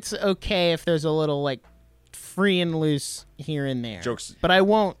think it's okay if there's a little, like, free and loose here and there. Jokes. But I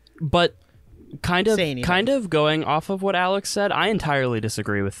won't But kind say anything. of going off of what Alex said, I entirely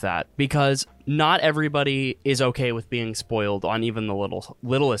disagree with that because not everybody is okay with being spoiled on even the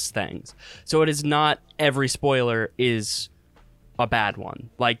littlest things. So it is not every spoiler is a bad one.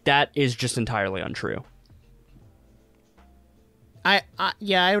 Like that is just entirely untrue.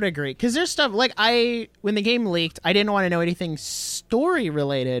 Yeah, I would agree. Because there's stuff, like, when the game leaked, I didn't want to know anything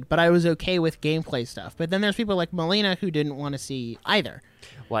story-related, but I was okay with gameplay stuff. But then there's people like Melina who didn't want to see either.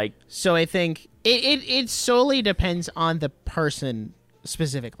 Like So I think it solely depends on the person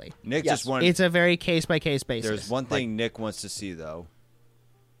specifically. Nick Yes. just wanted. It's a very case-by-case basis. There's one thing Nick wants to see though: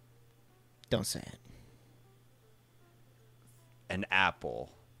 Don't say it. an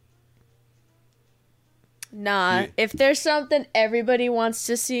apple. Nah, Yeah. if there's something everybody wants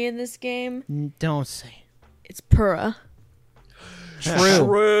to see in this game, Don't say it. it's Pura.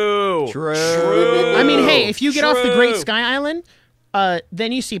 True. True. I mean, hey, if you get off the Great True. Sky Island,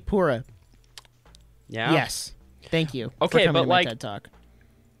 then you see Pura. yeah. Yes. Thank you for Okay, coming but, to my like- TED Talk.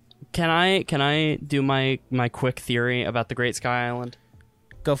 Can I do my quick theory about the Great Sky Island?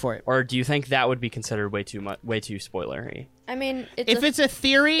 Go for it. Or do you think that would be considered way too spoilery? I mean, If it's a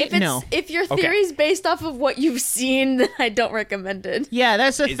theory, no. if your Okay. theory's based off of what you've seen, then I don't recommend it. Yeah,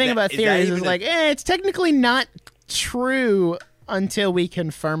 that's the Is thing that- about is that theories. even Is a- like, it's technically not true until we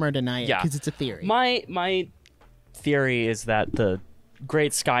confirm or deny it, Yeah. because it's a theory. My theory is that the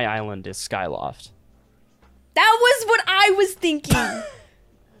Great Sky Island is Skyloft. That was what I was thinking.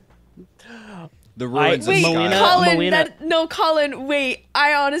 The ruins of Wait, Melina- Sky. Colin, Colin, wait.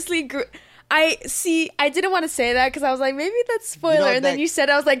 I honestly I didn't want to say that because I was like, maybe that's spoiler. You know, and then that- you said,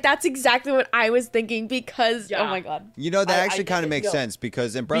 I was like, that's exactly what I was thinking because, Yeah. oh my God. You know that I actually kind of makes no. sense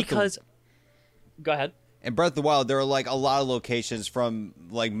because in Breath Go ahead. in Breath of the Wild there are like a lot of locations from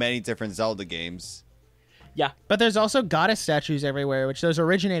like many different Zelda games. Yeah. But there's also goddess statues everywhere, which those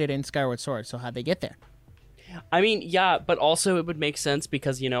originated in Skyward Sword. So how'd they get there? I mean, yeah, but also it would make sense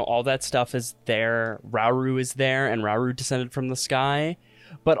because, all that stuff is there. Rauru is there, and Rauru descended from the sky.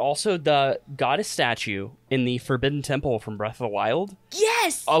 But also the goddess statue in the Forbidden Temple from Breath of the Wild.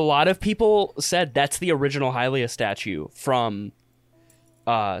 Yes! A lot of people said that's the original Hylia statue from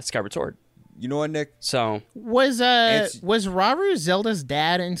Skyward Sword. You know what, Nick? So, Was It's- Rauru Zelda's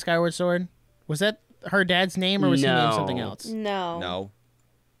dad in Skyward Sword? Was that her dad's name, or was he named No. something else? No. No.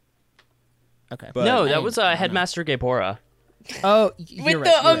 Okay. But- no, I that was don't know. Headmaster Gaepora. Oh, With you're the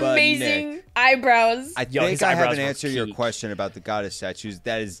right. But amazing Nick- eyebrows. I Yo, think his I have eyebrows an were answer to your peak. question about the goddess statues.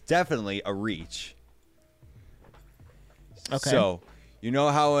 That is definitely a reach. Okay. So, you know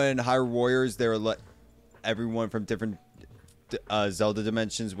how in Hyrule Warriors they were everyone from different Zelda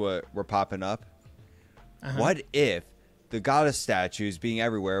dimensions were popping up? Uh-huh. What if the goddess statues being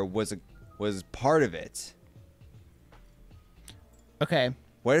everywhere was part of it? Okay.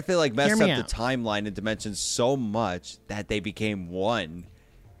 What if it like messed Hear up me the out. timeline and dimensions so much that they became one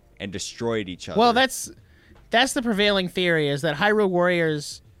and destroyed each other? Well, that's the prevailing theory, is that Hyrule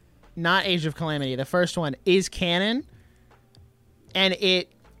Warriors, not Age of Calamity, the first one, is canon, and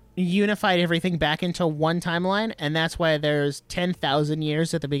it unified everything back into one timeline, and that's why there's 10,000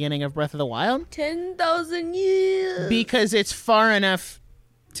 years at the beginning of Breath of the Wild, 10,000 years. because it's far enough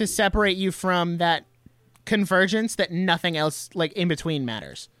to separate you from that convergence that nothing else like in between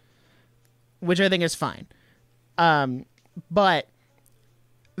matters, which I think is fine. But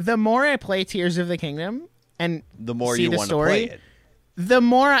the more I play Tears of the Kingdom and the more see you the want to story, play it. the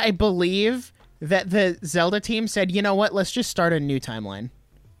more I believe that the Zelda team said, you know what, let's just start a new timeline.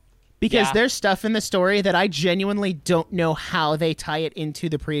 Because Yeah. there's stuff in the story that I genuinely don't know how they tie it into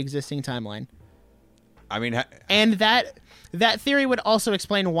the pre-existing timeline. I mean, And that theory would also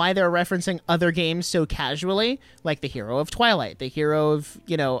explain why they're referencing other games so casually, like the hero of Twilight, the hero of,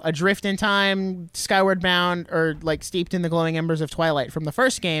 Adrift in Time, Skyward Bound, or like Steeped in the Glowing Embers of Twilight from the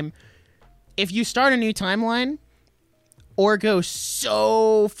first game. If you start a new timeline or go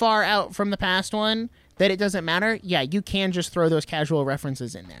so far out from the past one that it doesn't matter, yeah, you can just throw those casual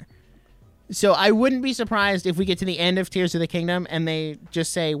references in there. So I wouldn't be surprised if we get to the end of Tears of the Kingdom and they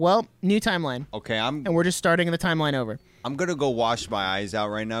just say, well, new timeline. okay, And we're just starting the timeline over. I'm gonna go wash my eyes out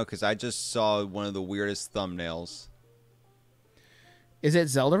right now because I just saw one of the weirdest thumbnails. Is it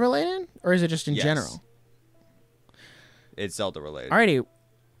Zelda related or is it just in Yes. general? It's Zelda related. Alrighty.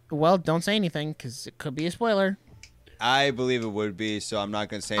 Well, don't say anything because it could be a spoiler. I believe it would be, so I'm not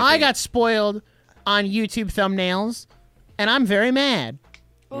going to say anything. I got spoiled on YouTube thumbnails, and I'm very mad.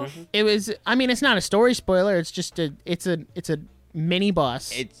 It was. I mean, it's not a story spoiler. It's just it's a mini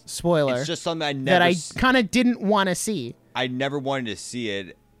boss spoiler. It's just something that I kind of didn't want to see. I never wanted to see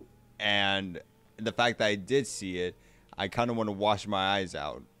it, and the fact that I did see it, I kind of want to wash my eyes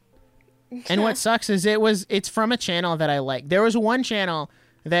out. And what sucks is it's from a channel that I like. There was one channel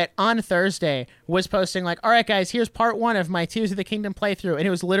that on Thursday was posting like, all right, guys, here's part 1 of my Tears of the Kingdom playthrough. And it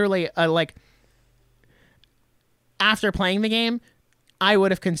was literally like, after playing the game, I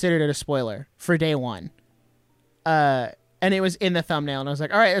would have considered it a spoiler for day 1. And it was in the thumbnail. And I was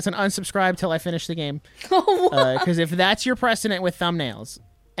like, all right, it's an unsubscribe till I finish the game. Because if that's your precedent with thumbnails.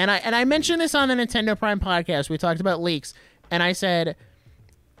 And I mentioned this on the Nintendo Prime podcast. We talked about leaks. And I said,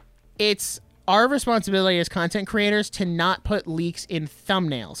 it's our responsibility as content creators to not put leaks in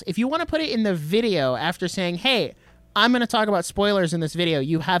thumbnails. If you want to put it in the video after saying, hey, I'm going to talk about spoilers in this video,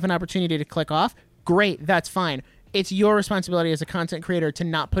 you have an opportunity to click off. Great, that's fine. It's your responsibility as a content creator to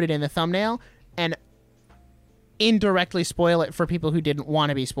not put it in the thumbnail and indirectly spoil it for people who didn't want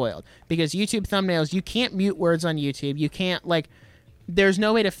to be spoiled. Because YouTube thumbnails, you can't mute words on YouTube. You can't, there's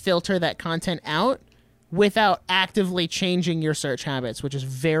no way to filter that content out without actively changing your search habits, which is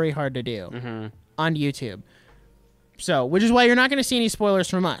very hard to do on YouTube. So, which is why you're not going to see any spoilers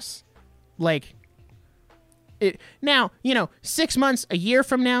from us. Now, 6 months, a year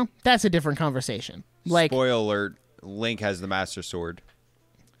from now, that's a different conversation. Spoiler alert, Link has the Master Sword.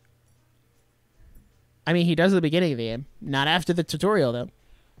 I mean, he does at the beginning of the game, not after the tutorial, though.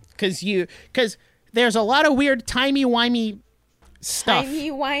 Because there's a lot of weird timey-wimey stuff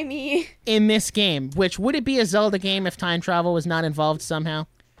in this game. Which, would it be a Zelda game if time travel was not involved somehow?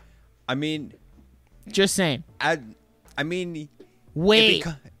 I mean... Just saying. I mean... Wait.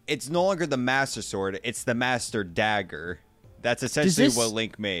 It's no longer the Master Sword, it's the Master Dagger. That's essentially what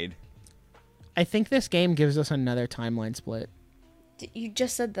Link made. I think this game gives us another timeline split. You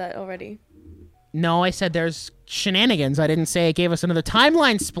just said that already. No, I said there's shenanigans. I didn't say it gave us another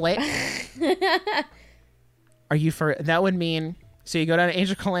timeline split. Are you for... That would mean... So you go down to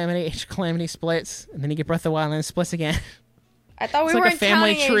Age of Calamity splits, and then you get Breath of the Wild, and it splits again. I thought we like weren't a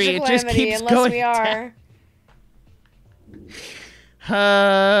family counting tree. Age of It just Calamity keeps unless going we are.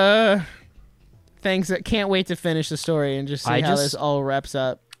 Thanks. Can't wait to finish the story and just see how this all wraps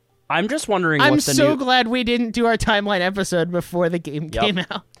up. I'm just wondering I'm what the so glad we didn't do our timeline episode before the game came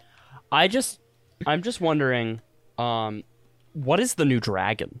out. I'm just wondering, what is the new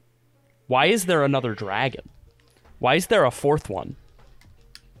dragon? Why is there another dragon? Why is there a 4th one?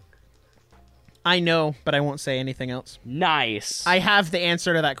 I know, but I won't say anything else. Nice. I have the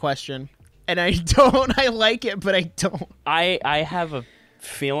answer to that question, and I don't. I like it, but I don't. I have a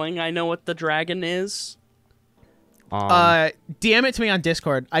feeling I know what the dragon is. DM it to me on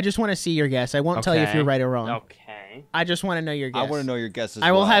Discord. I just want to see your guess. I won't tell you if you're right or wrong. Okay. I just want to know your guess. I want to know your guess as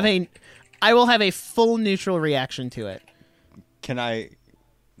I will well. I will have a full neutral reaction to it. Can I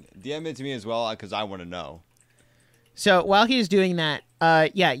DM it to me as well? Because I want to know. So while he's doing that,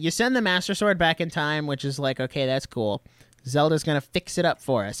 you send the Master Sword back in time, which is okay, that's cool. Zelda's going to fix it up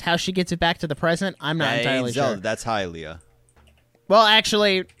for us. How she gets it back to the present, I'm not entirely Zelda, sure. That's Hylia. Well,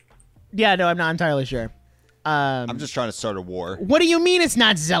 actually, I'm not entirely sure. I'm just trying to start a war. What do you mean it's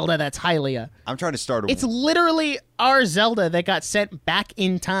not Zelda that's Hylia? I'm trying to start a war. It's literally our Zelda that got sent back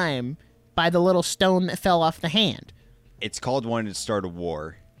in time by the little stone that fell off the hand. It's called wanting to start a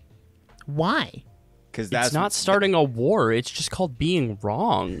war. Why? Because It's not starting a war. It's just called being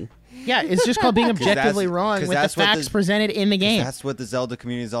wrong. Yeah, it's just called being objectively wrong with the facts presented in the game. That's what the Zelda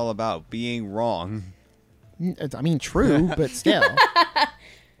community is all about, being wrong. I mean, true, but still.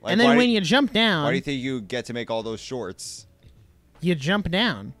 And then when you jump down... Why do you think you get to make all those shorts? You jump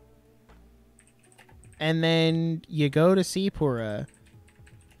down. And then you go to Seapura.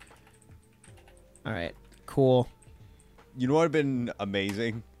 All right, cool. You know what would have been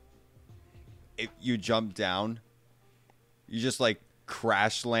amazing? If you jump down, you just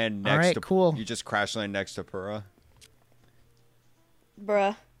crash land next to... cool. You just crash land next to Pura.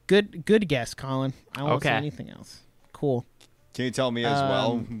 Bruh. Good guess, Colin. I won't say anything else. Cool. Can you tell me as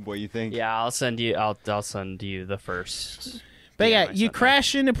well what you think? Yeah, I'll send you the first. But you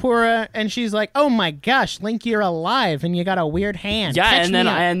crash into Pura, and she's like, "Oh my gosh, Link, you're alive, and you got a weird hand." Yeah, Catch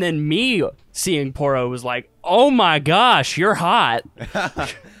and then me seeing Pura was like, "Oh my gosh, you're hot."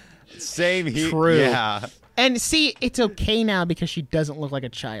 Same here. True. Yeah. And see, it's okay now because she doesn't look like a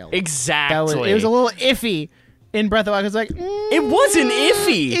child. Exactly. It was a little iffy in Breath of the Wild. It's like, it wasn't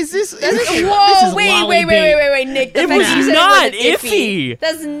iffy. Is this? Whoa! This is Wait, Nick. It was not iffy.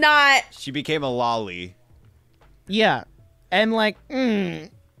 That's not. She became a lolly. Yeah, and like,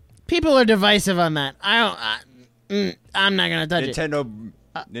 people are divisive on that. I'm not gonna touch it.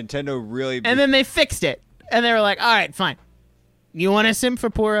 Nintendo really. And then they fixed it, and they were like, "All right, fine. You want to sim for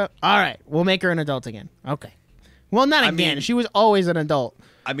Pura? All right, we'll make her an adult again. Okay. Well, not again. She was always an adult.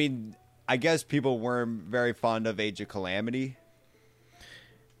 I mean, I guess people weren't very fond of Age of Calamity.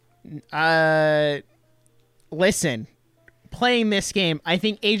 Listen, playing this game, I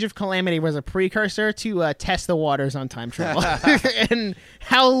think Age of Calamity was a precursor to test the waters on time travel and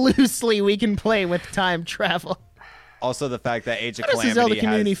how loosely we can play with time travel. Also, the fact that Age of How does Calamity the Zelda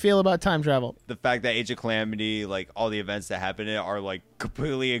community feel about time travel? The fact that Age of Calamity, like all the events that happen in it, are like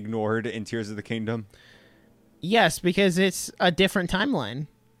completely ignored in Tears of the Kingdom. Yes, because it's a different timeline.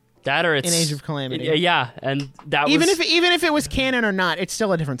 That or it's in Age of Calamity. Yeah, and that even was even if it was canon or not, it's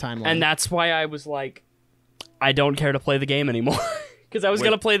still a different timeline. and that's why I was like, I don't care to play the game anymore because I was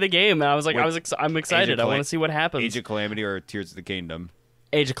gonna play the game and I was like, I'm excited. I want to see what happens. Age of Calamity or Tears of the Kingdom?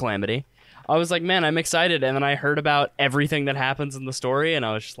 Age of Calamity. I was like, man, I'm excited, and then I heard about everything that happens in the story, and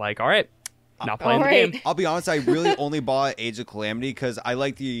I was just like, all right, not playing the game. I'll be honest, I really only bought Age of Calamity because I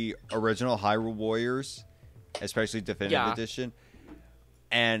like the original Hyrule Warriors, especially Definitive Edition.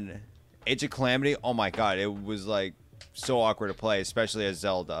 And Age of Calamity, oh my god, it was like so awkward to play, especially as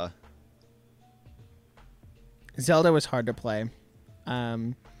Zelda. Zelda was hard to play.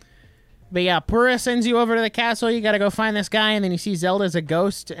 But yeah, Pura sends you over to the castle. You got to go find this guy, and then you see Zelda's a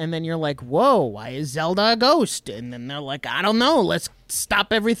ghost, and then you're like, whoa, why is Zelda a ghost? And then they're like, I don't know. Let's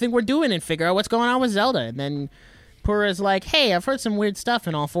stop everything we're doing and figure out what's going on with Zelda. And then Pura's like, hey, I've heard some weird stuff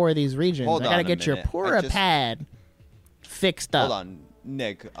in all 4 of these regions. I got to get your Pura pad fixed up. Hold on,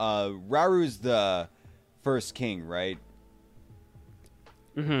 Nick. Rauru's the first king, right?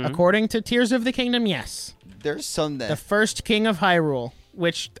 Mm-hmm. According to Tears of the Kingdom, yes. There's some that... The first king of Hyrule.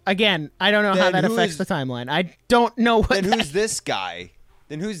 Which, again, I don't know how that affects the timeline. I don't know what. Then who's this guy?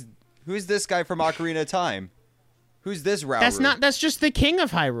 Then who's this guy from Ocarina of Time? Who's this Rauru? That's just the king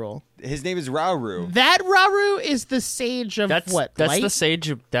of Hyrule. His name is Rauru. That Rauru is the sage of what? That's light?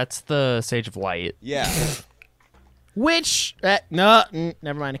 That's the sage of light. Yeah. Which never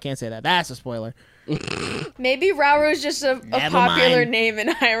mind. I can't say that. That's a spoiler. Maybe Rauru is just a popular name in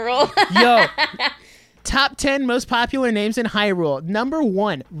Hyrule. Yo. Top 10 most popular names in Hyrule. Number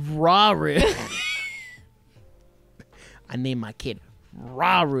 1, Rauru. I named my kid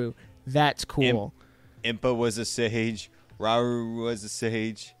Rauru. That's cool. Impa was a sage. Rauru was a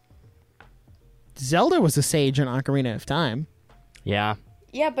sage. Zelda was a sage in Ocarina of Time. Yeah.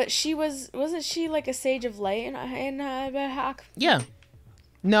 Yeah, but wasn't she like a sage of light in Yeah.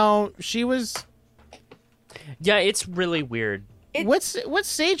 No, she was. Yeah, it's really weird. What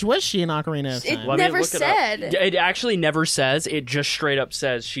sage was she in Ocarina of Time? It never said. It actually never says. It just straight up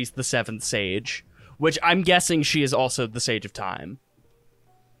says she's the 7th sage, which I'm guessing she is also the Sage of Time.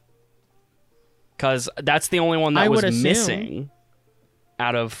 Because that's the only one that was missing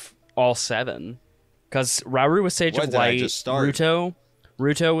out of all 7. Because Rauru was Sage of Light. Ruto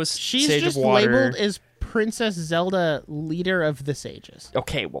was She's Sage just of Water. labeled as Princess Zelda, leader of the sages.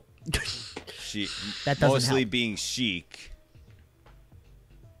 Okay, well, She That doesn't mostly help. being chic.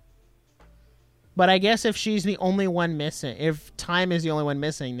 But I guess if she's the only one missing, if Time is the only one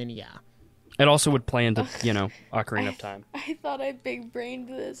missing, then yeah. it also would play into Ocarina of Time. I thought I big brained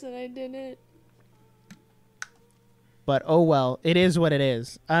this and I didn't. But oh well, it is what it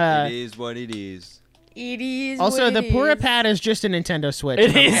is. It is what it is. It is. Also, what the it Pura is. Pad is just a Nintendo Switch.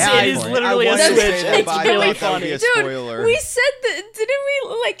 It is. Yeah, It is I literally a wanted to Switch. say that, It's but I really thought that would be funny. a Dude, spoiler. we said that. Didn't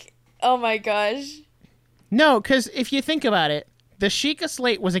we? Like, oh my gosh. No, because if you think about it, the Sheikah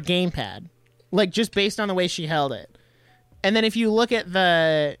Slate was a gamepad, like just based on the way she held it. And then if you look at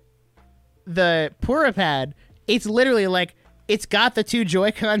the Pura Pad, it's literally like it's got the 2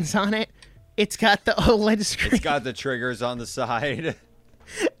 Joy-Cons on it. It's got the OLED screen. It's got the triggers on the side.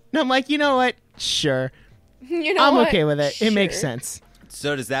 And I'm like, you know what? Sure. You know I'm what? okay with it. Sure. It makes sense.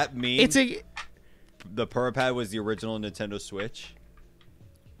 So does that mean the Pura Pad was the original Nintendo Switch?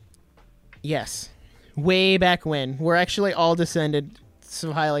 Yes. Way back when. We're actually all descended.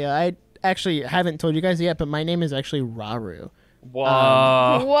 Sohalia, I actually haven't told you guys yet, but my name is actually Rauru.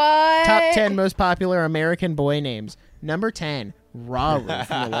 Whoa. What? Top 10 most popular American boy names. Number 10, Rauru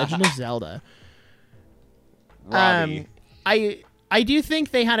from The Legend of Zelda. Robbie. I do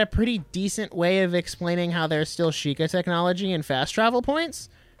think they had a pretty decent way of explaining how there's still Sheikah technology and fast travel points,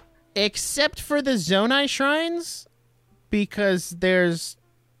 except for the Zonai shrines, because there's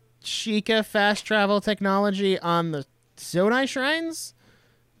Sheikah fast travel technology on the Zonai shrines,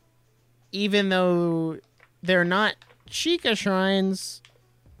 even though they're not Sheikah shrines.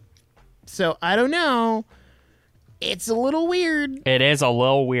 So I don't know. It's a little weird. It is a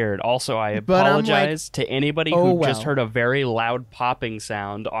little weird. Also, I But I'm apologize to anybody oh, who just well. heard a very loud popping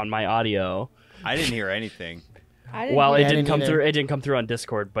sound on my audio. I didn't hear anything. I didn't Well, hear it didn't didn't come either. through. It didn't come through on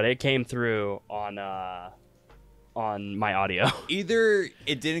Discord, but it came through on my audio. Either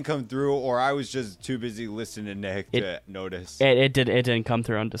it didn't come through, or I was just too busy listening to Nick to notice. It didn't come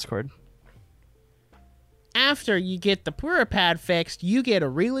through on Discord. After you get the Pura pad fixed, you get a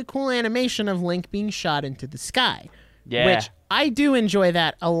really cool animation of Link being shot into the sky. Yeah. Which I do enjoy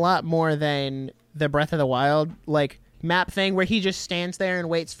that a lot more than the Breath of the Wild like map thing where he just stands there and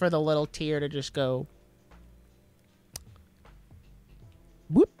waits for the little tear to just go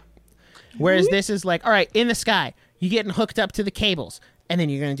whoop. Whereas this is like, all right, in the sky, you're getting hooked up to the cables, and then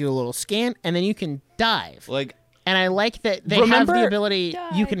you're going to do a little scan, and then you can dive. Like, And I like that they Remember- have the ability,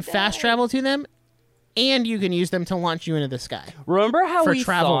 you can Dive, fast dive. travel to them, and you can use them to launch you into the sky. Remember how For we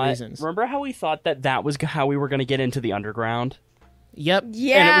travel thought? reasons. Remember how we thought that was how we were going to get into the underground, Yep.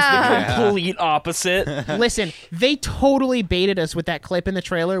 Yeah. and it was the complete opposite. Listen, they totally baited us with that clip in the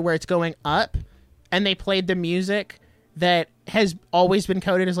trailer where it's going up, and they played the music that has always been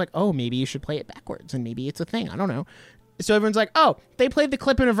coded as like, oh, maybe you should play it backwards, and maybe it's a thing. I don't know. So everyone's like, oh, they played the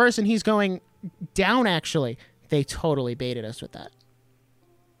clip in reverse, and he's going down, actually. They totally baited us with that.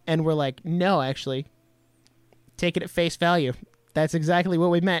 And we're like, no, actually, take it at face value. That's exactly what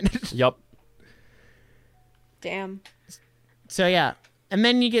we meant. Yup. Damn. So, yeah. And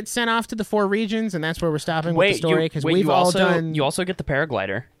then you get sent off to the 4 regions, and that's where we're stopping with the story, because we've you all also, done... You also get the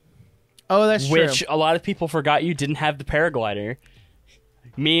paraglider, Oh, that's true. which a lot of people forgot you didn't have the paraglider,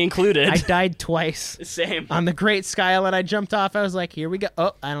 me included. I died twice. Same. On the Great Skyline, I jumped off. I was like, here we go.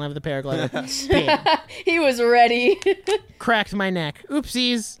 Oh, I don't have the paraglider. Bam. He was ready. Cracked my neck.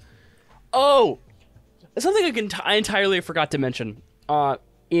 Oopsies. Oh, something I entirely forgot to mention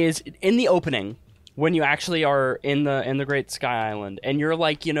is in the opening when you actually are in the Great Sky Island and you're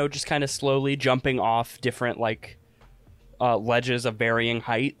like, just kind of slowly jumping off different like ledges of varying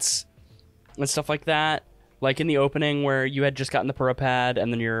heights and stuff like that. Like in the opening where you had just gotten the Pura pad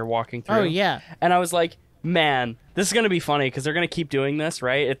and then you're walking through. Oh, yeah. And I was like, man, this is going to be funny because they're going to keep doing this,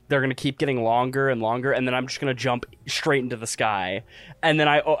 right? They're going to keep getting longer and longer, and then I'm just going to jump straight into the sky. And then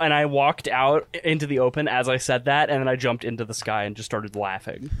I walked out into the open as I said that, and then I jumped into the sky and just started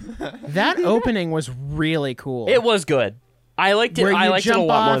laughing. That opening was really cool. It was good. I liked it. Where I you liked it a jump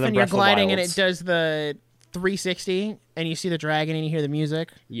lot more off than and you're Breath of the gliding and it Wilds. does the 360 and you see the dragon and you hear the music.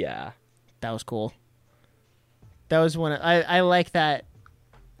 Yeah. That was cool. That was one. I like that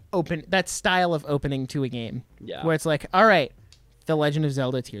that style of opening to a game. Yeah. Where it's like, all right, The Legend of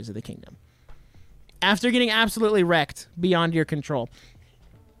Zelda: Tears of the Kingdom. After getting absolutely wrecked beyond your control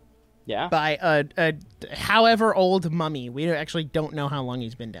Yeah. by a however old mummy, we actually don't know how long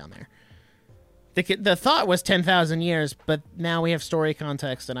he's been down there. The thought was 10,000 years, but now we have story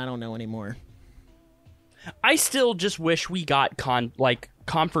context, and I don't know anymore. I still just wish we got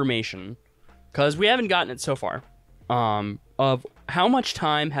confirmation, because we haven't gotten it so far, of how much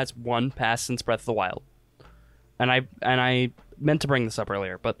time has passed since Breath of the Wild. And I meant to bring this up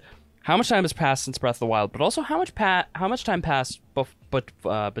earlier, but how much time has passed since Breath of the Wild, but also how much time passed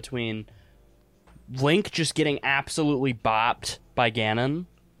between Link just getting absolutely bopped by Ganon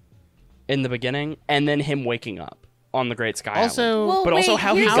in the beginning, and then him waking up on the Great Sky Island. Also, But also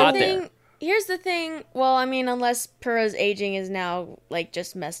how he here's got the there. thing. Here's the thing. Well, I mean, unless Pura's aging is now like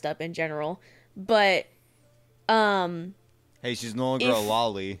just messed up in general, but hey, she's no longer a If-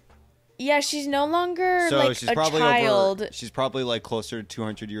 lolly. yeah, she's no longer So like she's a probably child. she's probably like closer to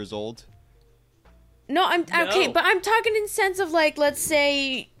 200 years old. No, I'm okay, No. but I'm talking in sense of like let's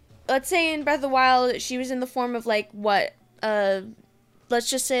say in Breath of the Wild she was in the form of like what let's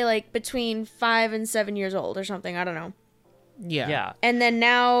just say like between 5 and 7 years old or something, I don't know. yeah. Yeah. And then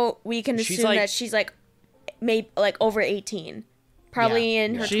now we can She's assume like- that she's like maybe like over 18. Probably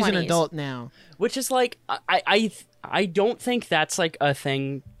in her 20s. She's an adult now. Which is like, I don't think that's like a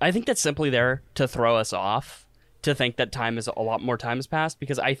thing. I think that's simply there to throw us off, to think that a lot more time has passed,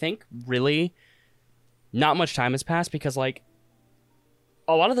 because I think really not much time has passed, because like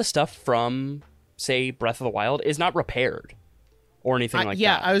a lot of the stuff from, say, Breath of the Wild is not repaired or anything like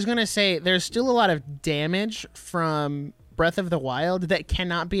yeah, that. I was going to say there's still a lot of damage from Breath of the Wild that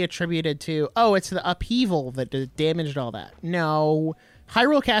cannot be attributed to, oh, it's the upheaval that damaged all that. No,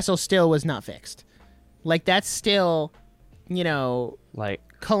 Hyrule Castle still was not fixed. Like, that's still, Like,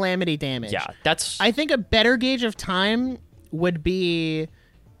 calamity damage. yeah, that's... I think a better gauge of time would be,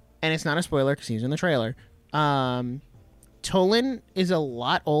 and it's not a spoiler because he's in the trailer, Tolan is a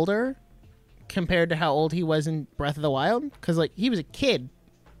lot older compared to how old he was in Breath of the Wild, because like he was a kid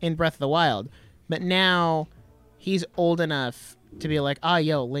in Breath of the Wild, but now he's old enough to be like,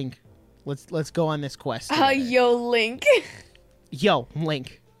 yo, Link, let's go on this quest. Yo, Link. Yo,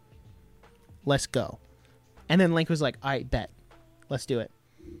 Link, let's go. And then Link was like, all right, bet, let's do it.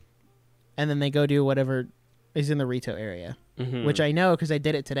 And then they go do whatever is in the Rito area, which I know because I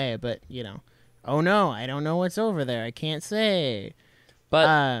did it today. But oh no, I don't know what's over there. I can't say.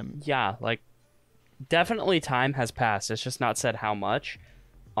 But yeah, like definitely time has passed. It's just not said how much.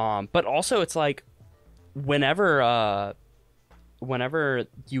 But also it's like whenever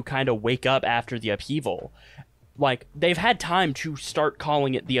you kind of wake up after the upheaval, like they've had time to start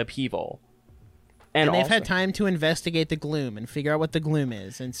calling it the upheaval. And they've also, had time to investigate the gloom and figure out what the gloom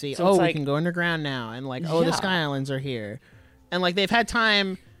is and see, So it's we like- can go underground now. And like, the Yeah. Sky Islands are here. And like, they've had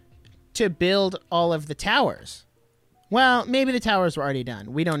time to build all of the towers. Well, maybe the towers were already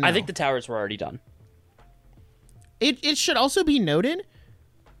done. We don't know. I think the towers were already done. It should also be noted,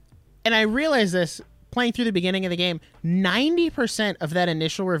 and I realized this playing through the beginning of the game, 90% of that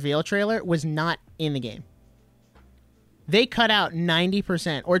initial reveal trailer was not in the game. They cut out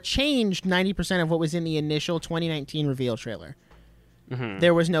 90% or changed 90% of what was in the initial 2019 reveal trailer.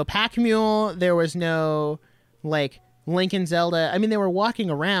 There was no pack mule. There was no, like, Link and Zelda. I mean, they were walking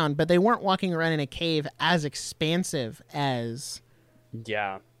around, but they weren't walking around in a cave as expansive as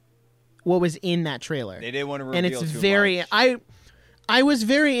Yeah. what was in that trailer. They didn't want to reveal And it's too very... much. I was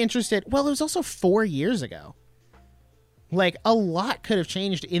very interested. Well, it was also 4 years ago. Like, a lot could have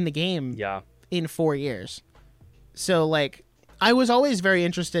changed in the game Yeah. in 4 years. So, like, I was always very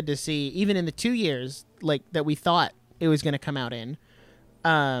interested to see, even in the 2 years, like, that we thought it was going to come out in,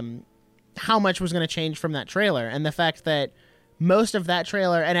 how much was going to change from that trailer. And the fact that most of that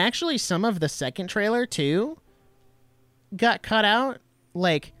trailer, and actually some of the second trailer, too, got cut out.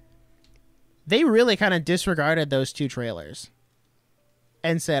 Like, they really kind of disregarded those 2 trailers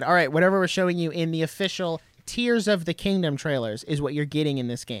and said, all right, whatever we're showing you in the official Tears of the Kingdom trailers is what you're getting in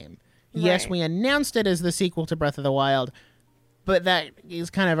this game. Yes, Right. we announced it as the sequel to Breath of the Wild, but that is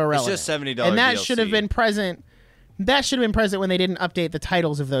kind of irrelevant. It's just $70 and that DLC. should have been present. That should have been present when they didn't update the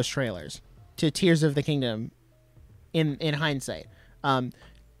titles of those trailers to Tears of the Kingdom. In hindsight,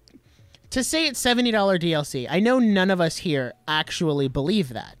 to say it's $70 DLC, I know none of us here actually believe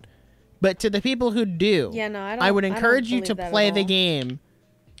that, but to the people who do, Yeah, no, I don't. I would I don't encourage you believe to that at play the all. game.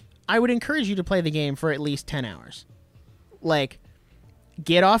 I would encourage you to play the game for at least 10 hours. Like,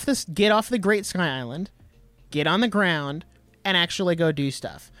 get off the Great Sky Island, get on the ground, and actually go do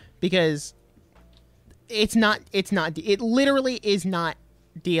stuff. Because it literally is not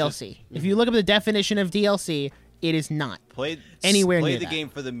DLC. If you look up the definition of DLC, it is not. Play anywhere near the that. game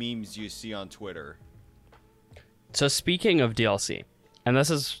for the memes you see on Twitter. So speaking of DLC, and this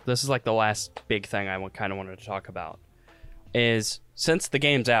is like the last big thing I kind of wanted to talk about, is since the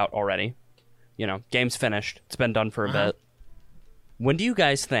game's out already, game's finished, it's been done for a bit. When do you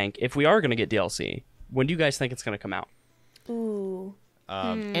guys think, if we are going to get DLC, when do you guys think it's going to come out? Ooh.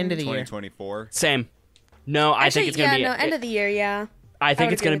 End of the year. 2024. Same. No, I think it's going to be. end of the year. Yeah. I think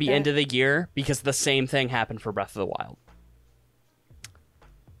would it's going to agree be with end that. of the year because the same thing happened for Breath of the Wild.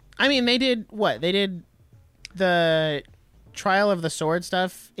 I mean, they did what? They did the Trial of the Sword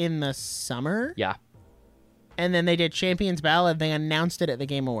stuff in the summer, Yeah. and then they did Champions Ballad. They announced it at the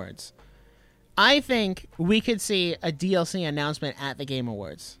Game Awards. I think we could see a DLC announcement at the Game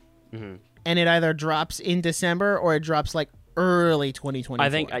Awards, and it either drops in December or it drops like early 2024. I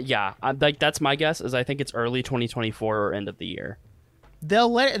think, like that's my guess. Is I think it's early 2024 or end of the year.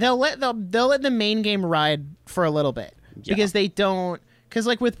 they'll let the main game ride for a little bit because they don't. Because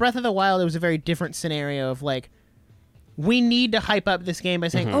like with Breath of the Wild, it was a very different scenario of like, we need to hype up this game by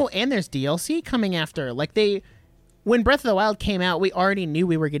saying, oh, and there's DLC coming after. Like when Breath of the Wild came out, we already knew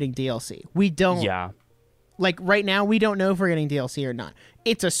we were getting DLC. We don't. Yeah. Like right now, we don't know if we're getting DLC or not.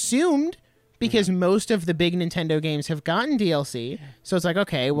 It's assumed because most of the big Nintendo games have gotten DLC. So it's like,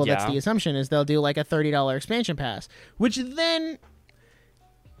 okay, well, that's Yeah. the assumption is they'll do like a $30 expansion pass, which then,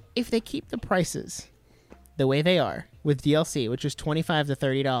 if they keep the prices the way they are with DLC, which is $25 to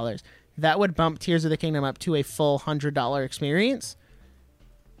 $30, that would bump Tears of the Kingdom up to a full $100 experience.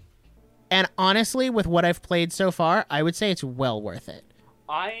 And honestly, with what I've played so far, I would say it's well worth it.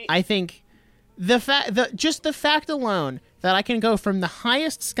 I think just the fact alone that I can go from the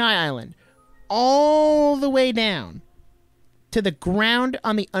highest Sky Island all the way down to the ground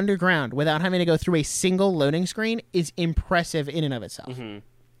on the underground without having to go through a single loading screen is impressive in and of itself.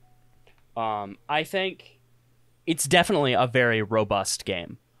 I think it's definitely a very robust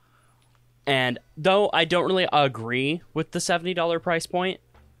game. And though I don't really agree with the $70 price point,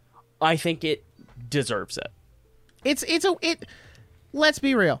 I think it deserves it. Let's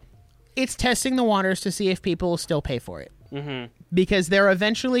be real. it's testing the waters to see if people will still pay for it. Mm-hmm. Because they're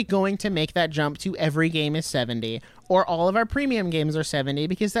eventually going to make that jump to every game is $70, or all of our premium games are $70,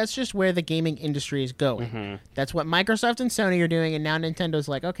 because that's just where the gaming industry is going. Mm-hmm. That's what Microsoft and Sony are doing, and now Nintendo's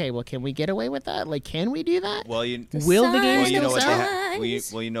like, okay, well, can we get away with that? Like, can we do that? Well, you Will the games well, you know still what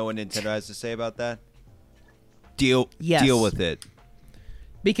sell? you know what Nintendo has to say about that? Deal Yes. deal with it.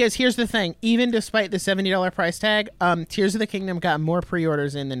 Because here's the thing, even despite the $70 price tag, Tears of the Kingdom got more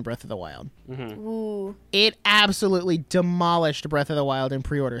pre-orders in than Breath of the Wild. Ooh. It absolutely demolished Breath of the Wild in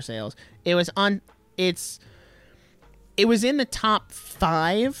pre-order sales. It was in the top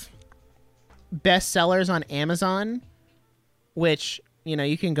 5 best sellers on Amazon, which, you know,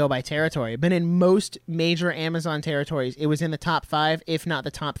 you can go by territory, but in most major Amazon territories, it was in the top 5, if not the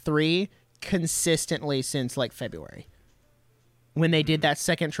top 3, consistently since like February, when they did that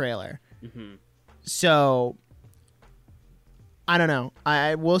second trailer. So I don't know.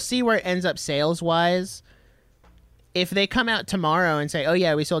 We'll see where it ends up sales wise. If they come out tomorrow and say, oh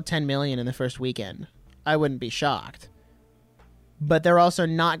yeah, we sold 10 million in the first weekend, I wouldn't be shocked. But they're also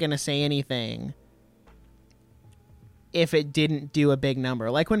not going to say anything if it didn't do a big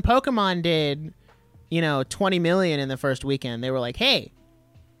number. Like when Pokemon did, 20 million in the first weekend, they were like, hey,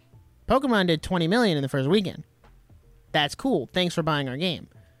 Pokemon did 20 million in the first weekend. That's cool. Thanks for buying our game.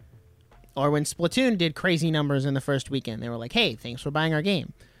 Or when Splatoon did crazy numbers in the first weekend, they were like, hey, thanks for buying our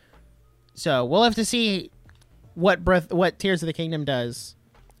game. So we'll have to see what Tears of the Kingdom does.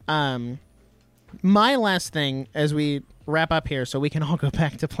 My last thing as we wrap up here so we can all go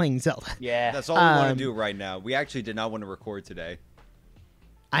back to playing Zelda. Yeah. That's all we want to do right now. We actually did not want to record today.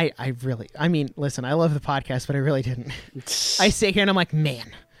 I mean, listen, I love the podcast, but I really didn't. I sit here and I'm like, man,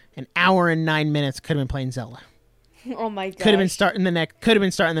 an hour and 9 minutes could have been playing Zelda. Oh my god. Could have been starting the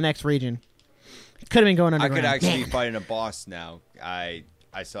next region. Could have been going I underground. could actually Man. fight a boss now. I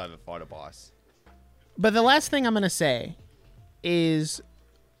still haven't fought a boss. But the last thing I'm going to say is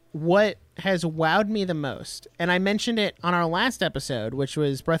what has wowed me the most. And I mentioned it on our last episode, which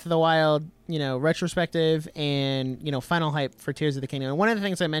was Breath of the Wild, retrospective and, final hype for Tears of the Kingdom. And one of the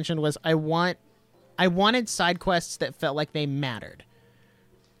things I mentioned was I wanted side quests that felt like they mattered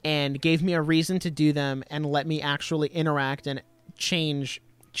and gave me a reason to do them and let me actually interact and change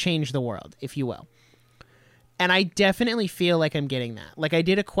the world, if you will. And I definitely feel like I'm getting that. Like I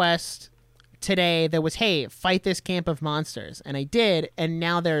did a quest today that was, hey, fight this camp of monsters. And I did, and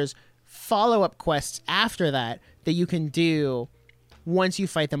now there's follow-up quests after that you can do once you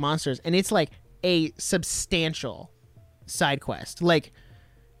fight the monsters. And it's like a substantial side quest. Like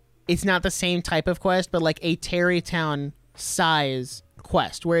it's not the same type of quest, but like a Tarrytown size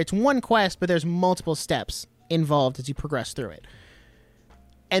quest where it's one quest but there's multiple steps involved as you progress through it.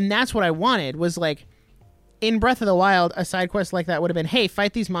 And that's what I wanted, was like in Breath of the Wild, a side quest like that would have been, hey,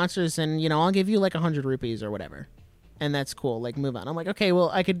 fight these monsters and I'll give you like 100 rupees or whatever, and that's cool, like move on. I'm like, okay, well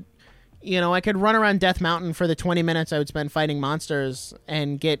I could run around Death Mountain for the 20 minutes I would spend fighting monsters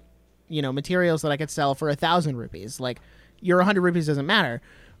and get materials that I could sell for 1,000 rupees. Like your 100 rupees doesn't matter.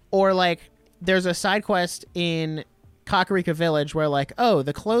 Or like there's a side quest in Kakarika Village where like, oh,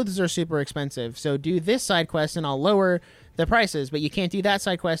 the clothes are super expensive, so do this side quest and I'll lower the prices, but you can't do that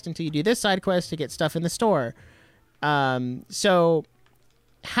side quest until you do this side quest to get stuff in the store. So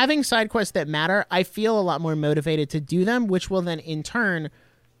having side quests that matter, I feel a lot more motivated to do them, which will then in turn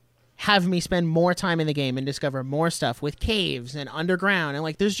have me spend more time in the game and discover more stuff with caves and underground, and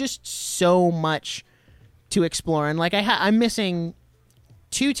like there's just so much to explore. And like I'm missing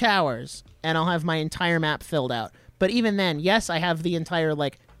 2 towers and I'll have my entire map filled out. But even then, yes, I have the entire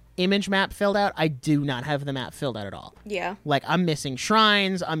like image map filled out. I do not have the map filled out at all. Yeah. Like I'm missing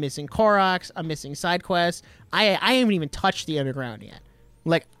shrines, I'm missing Koroks, I'm missing side quests. I haven't even touched the underground yet.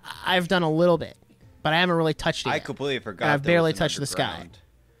 Like I've done a little bit, but I haven't really touched it I yet. completely forgot. And I've there was barely an touched the sky. underground.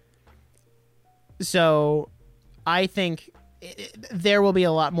 So I think there will be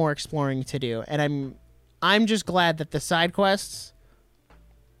a lot more exploring to do, and I'm just glad that the side quests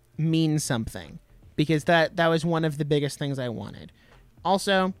mean something, because that was one of the biggest things I wanted.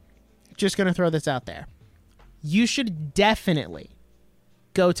 Also, just going to throw this out there. You should definitely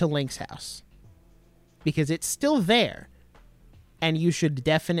go to Link's house, because it's still there, and you should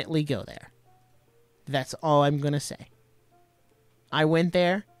definitely go there. That's all I'm going to say. I went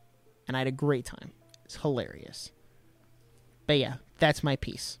there, and I had a great time. It's hilarious. But yeah, that's my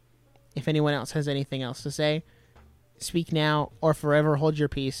piece. If anyone else has anything else to say, speak now or forever hold your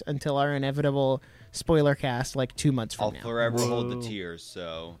peace until our inevitable spoiler cast like 2 months from I'll now. forever hold the tears,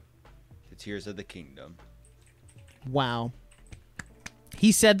 so the tears of the kingdom. Wow.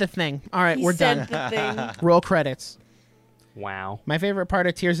 He said the thing. All right, we're done. The thing. Roll credits. Wow. My favorite part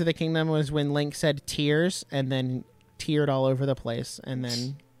of Tears of the Kingdom was when Link said tears and then teared all over the place, and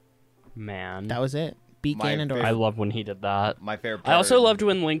then Man. that was it. Beat My Ganondorf. favorite- I loved when he did that. My favorite I part. also loved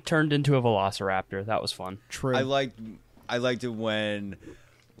when Link turned into a Velociraptor. That was fun. True. I liked it when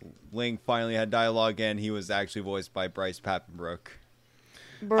Link finally had dialogue and he was actually voiced by Bryce Papenbrook.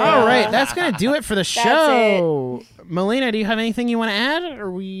 Bruh. All right, that's gonna do it for the That's show. Melina, do you have anything you want to add? Or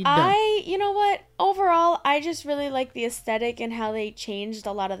are we done? You know what? Overall, I just really like the aesthetic and how they changed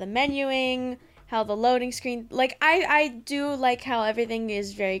a lot of the menuing, how the loading screen. Like, I do like how everything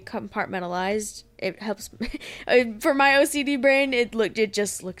is very compartmentalized. It helps for my OCD brain. It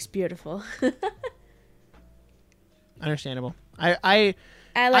just looks beautiful. Understandable. I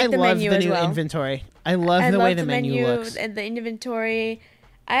like the love menu the as new well. inventory. I love the way the menu looks. and the inventory.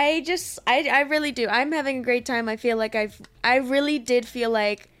 I really do. I'm having a great time. I feel like I really did feel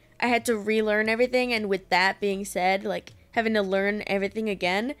like I had to relearn everything, and with that being said, like having to learn everything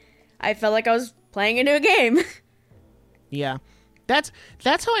again, I felt like I was playing a new game. Yeah. That's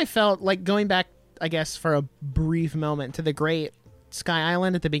how I felt, like, going back, I guess, for a brief moment to the Great Sky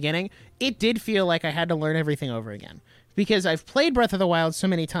Island at the beginning. It did feel like I had to learn everything over again. Because I've played Breath of the Wild so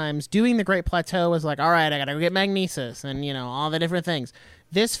many times, doing the Great Plateau was like, all right, I gotta go get Magnesis and, all the different things.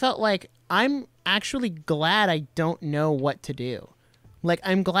 This felt like I'm actually glad I don't know what to do. Like,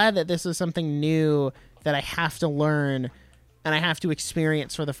 I'm glad that this is something new that I have to learn and I have to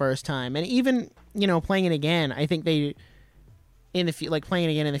experience for the first time. And even, playing it again, I think they, playing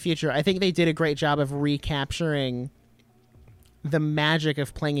it again in the future, I think they did a great job of recapturing the magic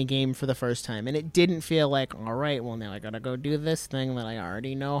of playing a game for the first time. And it didn't feel like, all right, well, now I gotta go do this thing that I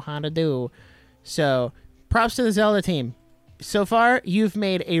already know how to do. So, props to the Zelda team. So far, you've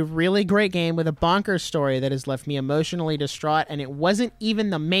made a really great game with a bonkers story that has left me emotionally distraught, and it wasn't even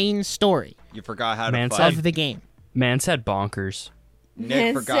the main story You forgot how to Man, fight. of the game. Man said bonkers.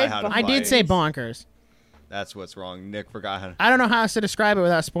 Nick forgot how to I fight. did say bonkers. That's what's wrong. Nick forgot how to... I don't know how else to describe it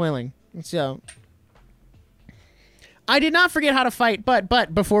without spoiling. So, I did not forget how to fight,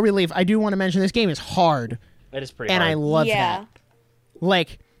 but before we leave, I do want to mention this game is hard, It is pretty and I hard. love Yeah. that.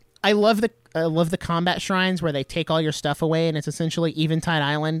 Like, I love the combat shrines where they take all your stuff away, and it's essentially Eventide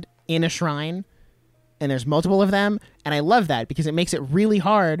Island in a shrine, and there's multiple of them, and I love that because it makes it really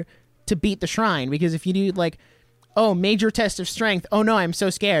hard to beat the shrine. Because if you do major test of strength, oh no, I'm so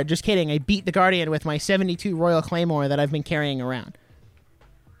scared. Just kidding. I beat the Guardian with my 72 Royal Claymore that I've been carrying around.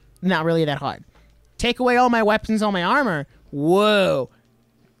 Not really that hard. Take away all my weapons, all my armor. Whoa.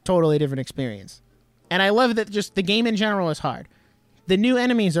 Totally different experience. And I love that just the game in general is hard. The new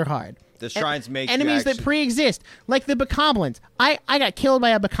enemies are hard. The shrines make you enemies that actually- pre-exist, like the Bokoblins. I got killed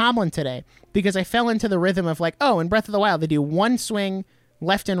by a Bokoblin today because I fell into the rhythm of in Breath of the Wild, they do one swing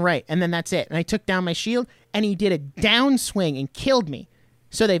left and right, and then that's it. And I took down my shield, and he did a down swing and killed me.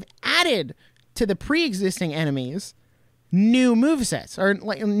 So they've added to the pre-existing enemies new movesets, or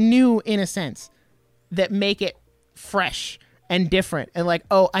new in a sense, that make it fresh and different. And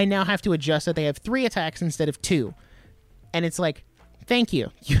I now have to adjust that they have 3 attacks instead of 2. And it's like, thank you.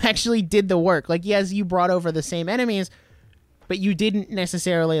 You actually did the work. Yes, you brought over the same enemies, but you didn't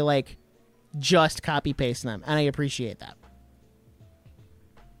necessarily just copy paste them. And I appreciate that.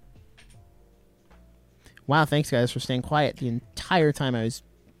 Wow, thanks guys for staying quiet the entire time I was...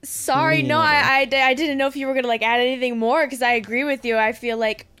 Sorry, leaning no, over. I didn't know if you were gonna add anything more, because I agree with you. I feel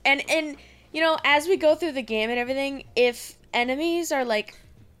like, and as we go through the game and everything, if enemies are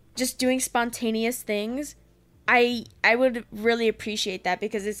just doing spontaneous things, I would really appreciate that,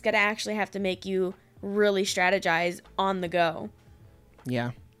 because it's gonna actually have to make you really strategize on the go.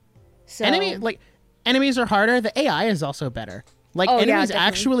 Yeah. So Enemies are harder. The AI is also better. yeah, Enemies definitely.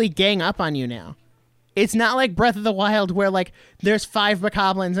 actually gang up on you now. It's not like Breath of the Wild where there's 5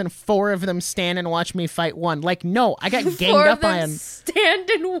 Bokoblins and 4 of them stand and watch me fight one. No, I got ganged 4 up of them on. stand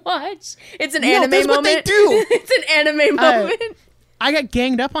and watch. It's an No, anime that's moment. what they do. It's an anime moment. I got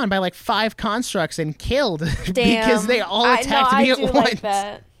ganged up on by 5 constructs and killed Damn. because they all attacked me I at do once. like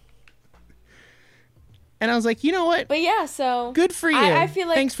that. And I was like, you know what? But yeah, so Good for you. I feel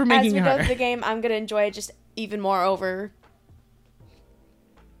like Thanks for making as we it go harder. through the game, I'm gonna enjoy it just even more over.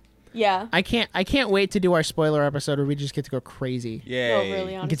 Yeah. I can't wait to do our spoiler episode where we just get to go crazy. Yay. Well, really,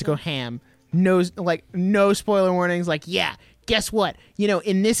 We honestly. get to go ham. No spoiler warnings. Yeah, guess what?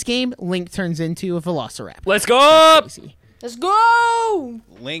 In this game, Link turns into a Velociraptor. Let's go! Crazy. Let's go.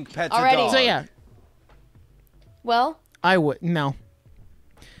 Link pets Alrighty. a dog. So yeah, Well, I would no.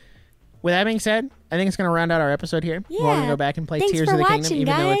 With that being said, I think it's going to round out our episode here. We're going to go back and play Thanks Tears for of the watching, Kingdom,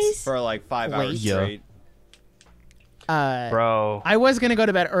 even though it's For 5 hours Yeah. straight. Bro. I was going to go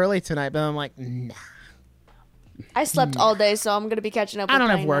to bed early tonight, but I'm like, nah. I slept all day, so I'm gonna be catching up. I don't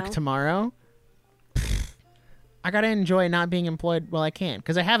have playing work now. tomorrow. I gotta enjoy not being employed while I can,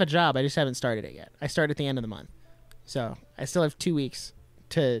 because I have a job. I just haven't started it yet. I start at the end of the month, so I still have 2 weeks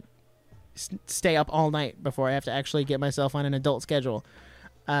to stay up all night before I have to actually get myself on an adult schedule.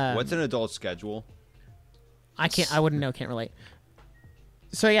 What's an adult schedule? I wouldn't know. Can't relate.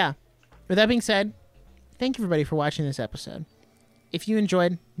 So yeah, with that being said, thank you everybody for watching this episode. If you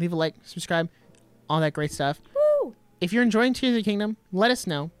enjoyed, leave a like, subscribe, all that great stuff. Woo! If you're enjoying Tears of the Kingdom, let us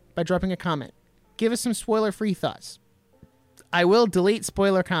know by dropping a comment. Give us some spoiler-free thoughts. I will delete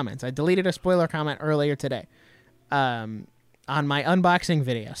spoiler comments. I deleted a spoiler comment earlier today. On my unboxing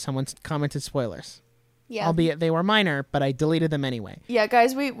video, someone commented spoilers. Yeah. Albeit they were minor, but I deleted them anyway. Yeah,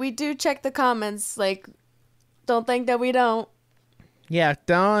 guys, we do check the comments. Like, don't think that we don't. Yeah,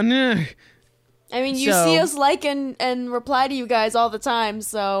 don't. I mean, you see us like and reply to you guys all the time.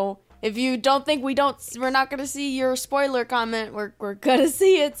 So if you don't think we're not gonna see your spoiler comment, we're gonna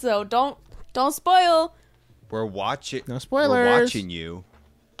see it. So don't spoil. We're watching. No spoilers. We're watching you.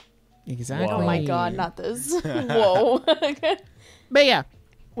 Exactly. Oh my god, not this. Whoa. But yeah,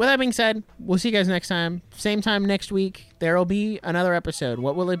 with that being said, we'll see you guys next time. Same time next week. There will be another episode.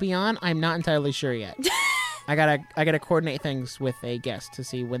 What will it be on? I'm not entirely sure yet. I gotta coordinate things with a guest to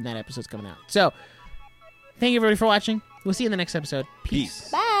see when that episode's coming out. So, thank you everybody for watching. We'll see you in the next episode. Peace.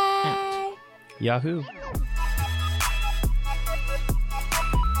 Peace. Bye. Yahoo!